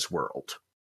Dimka's world.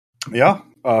 Yeah,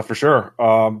 for sure.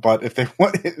 But if they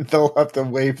want, they'll have to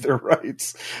waive their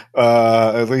rights.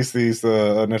 At least these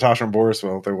Natasha and Boris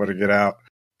will if they want to get out.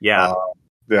 Yeah.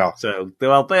 Yeah. So,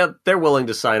 they're willing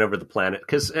to sign over the planet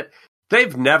because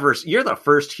they've never. You're the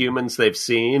first humans they've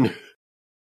seen,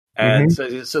 and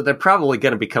so they're probably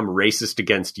going to become racist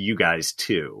against you guys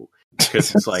too.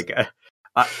 Because it's like,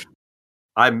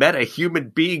 I met a human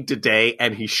being today,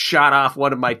 and he shot off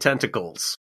one of my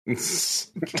tentacles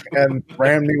and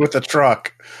rammed me with a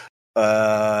truck.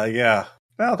 Yeah.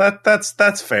 Well,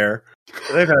 that's fair.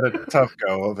 They've had a tough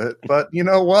go of it, but you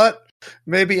know what?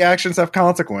 Maybe actions have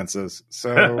consequences.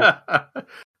 So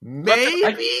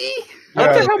maybe. I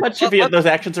wonder how much of those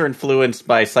actions are influenced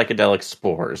by psychedelic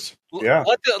spores. Yeah.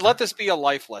 Let this be a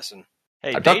life lesson.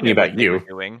 Hey, I'm they talking knew about what they you. were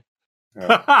doing.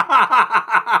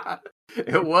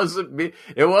 It wasn't me.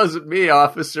 It wasn't me,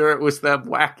 officer. It was them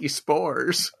wacky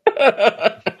spores.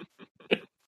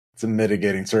 It's a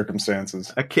mitigating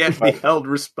circumstances. I can't be held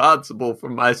responsible for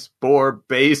my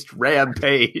spore-based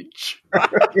rampage.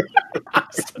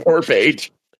 Spore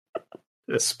page.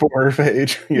 Spore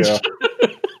phage. Yeah.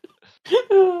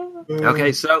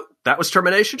 Okay, so that was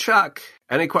Termination Shock.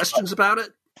 Any questions about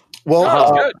it? Well, Oh,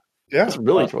 that's good. yeah. It's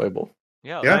really enjoyable.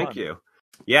 Yeah, Yeah. Thank you.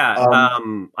 Yeah,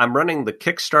 I'm running the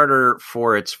Kickstarter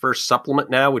for its first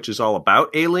supplement now, which is all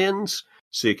about aliens.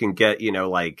 So you can get,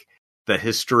 like the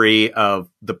history of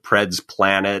the Preds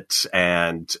planet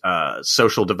and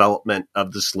social development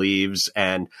of the sleeves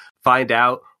and find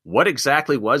out what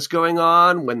exactly was going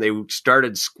on when they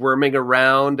started squirming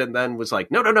around and then was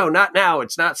like, no, not now.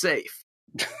 It's not safe.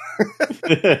 And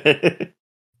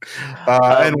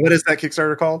what is that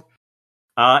Kickstarter called?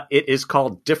 It is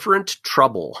called Different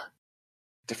Trouble.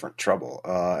 Different Trouble.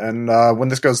 And when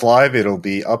this goes live, it'll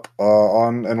be up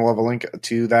on, and we'll have a link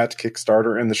to that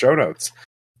Kickstarter in the show notes.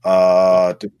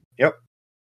 Yep.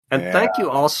 And thank you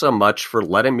all so much for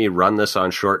letting me run this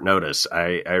on short notice.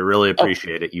 I really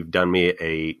appreciate it. You've done me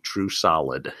a true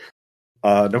solid.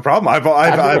 No problem. I'd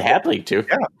I've happily to.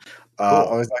 Yeah.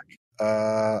 Always like.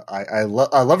 I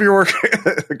love your work,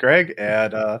 Greg,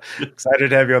 and excited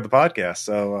to have you on the podcast.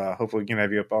 So hopefully we can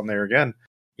have you up on there again.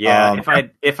 Yeah,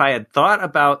 if I had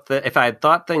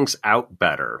thought things out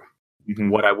better,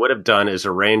 what I would have done is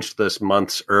arranged this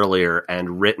months earlier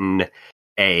and written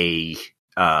a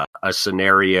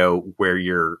scenario where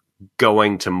you're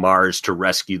going to Mars to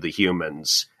rescue the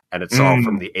humans, and it's all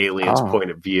from the aliens'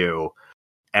 point of view,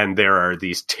 and there are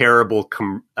these terrible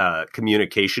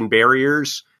communication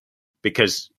barriers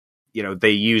because they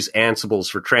use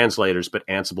Ansibles for translators, but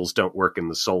Ansibles don't work in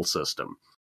the Sol system.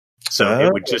 So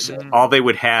it would just all they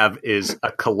would have is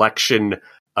a collection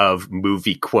of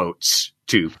movie quotes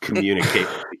to communicate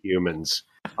with the humans.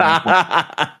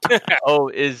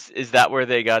 Oh, is that where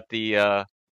they got the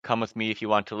 "Come with me if you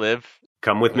want to live"?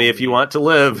 Come with me if you want to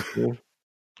live.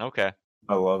 Okay.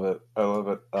 I love it.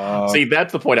 See,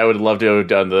 that's the point. I would love to have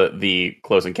done the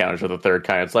Close Encounters of the Third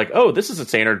Kind. It's like, oh, this is a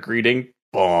standard greeting.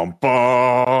 Bum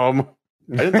bum.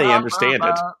 Why didn't they understand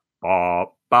it? Ba,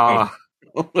 ba.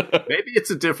 Maybe it's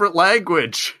a different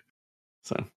language.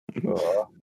 So, all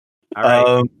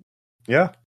right. Yeah.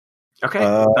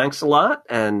 Okay. Thanks a lot.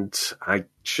 And I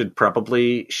should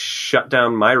probably shut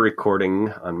down my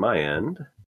recording on my end.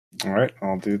 All right.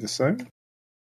 I'll do the same.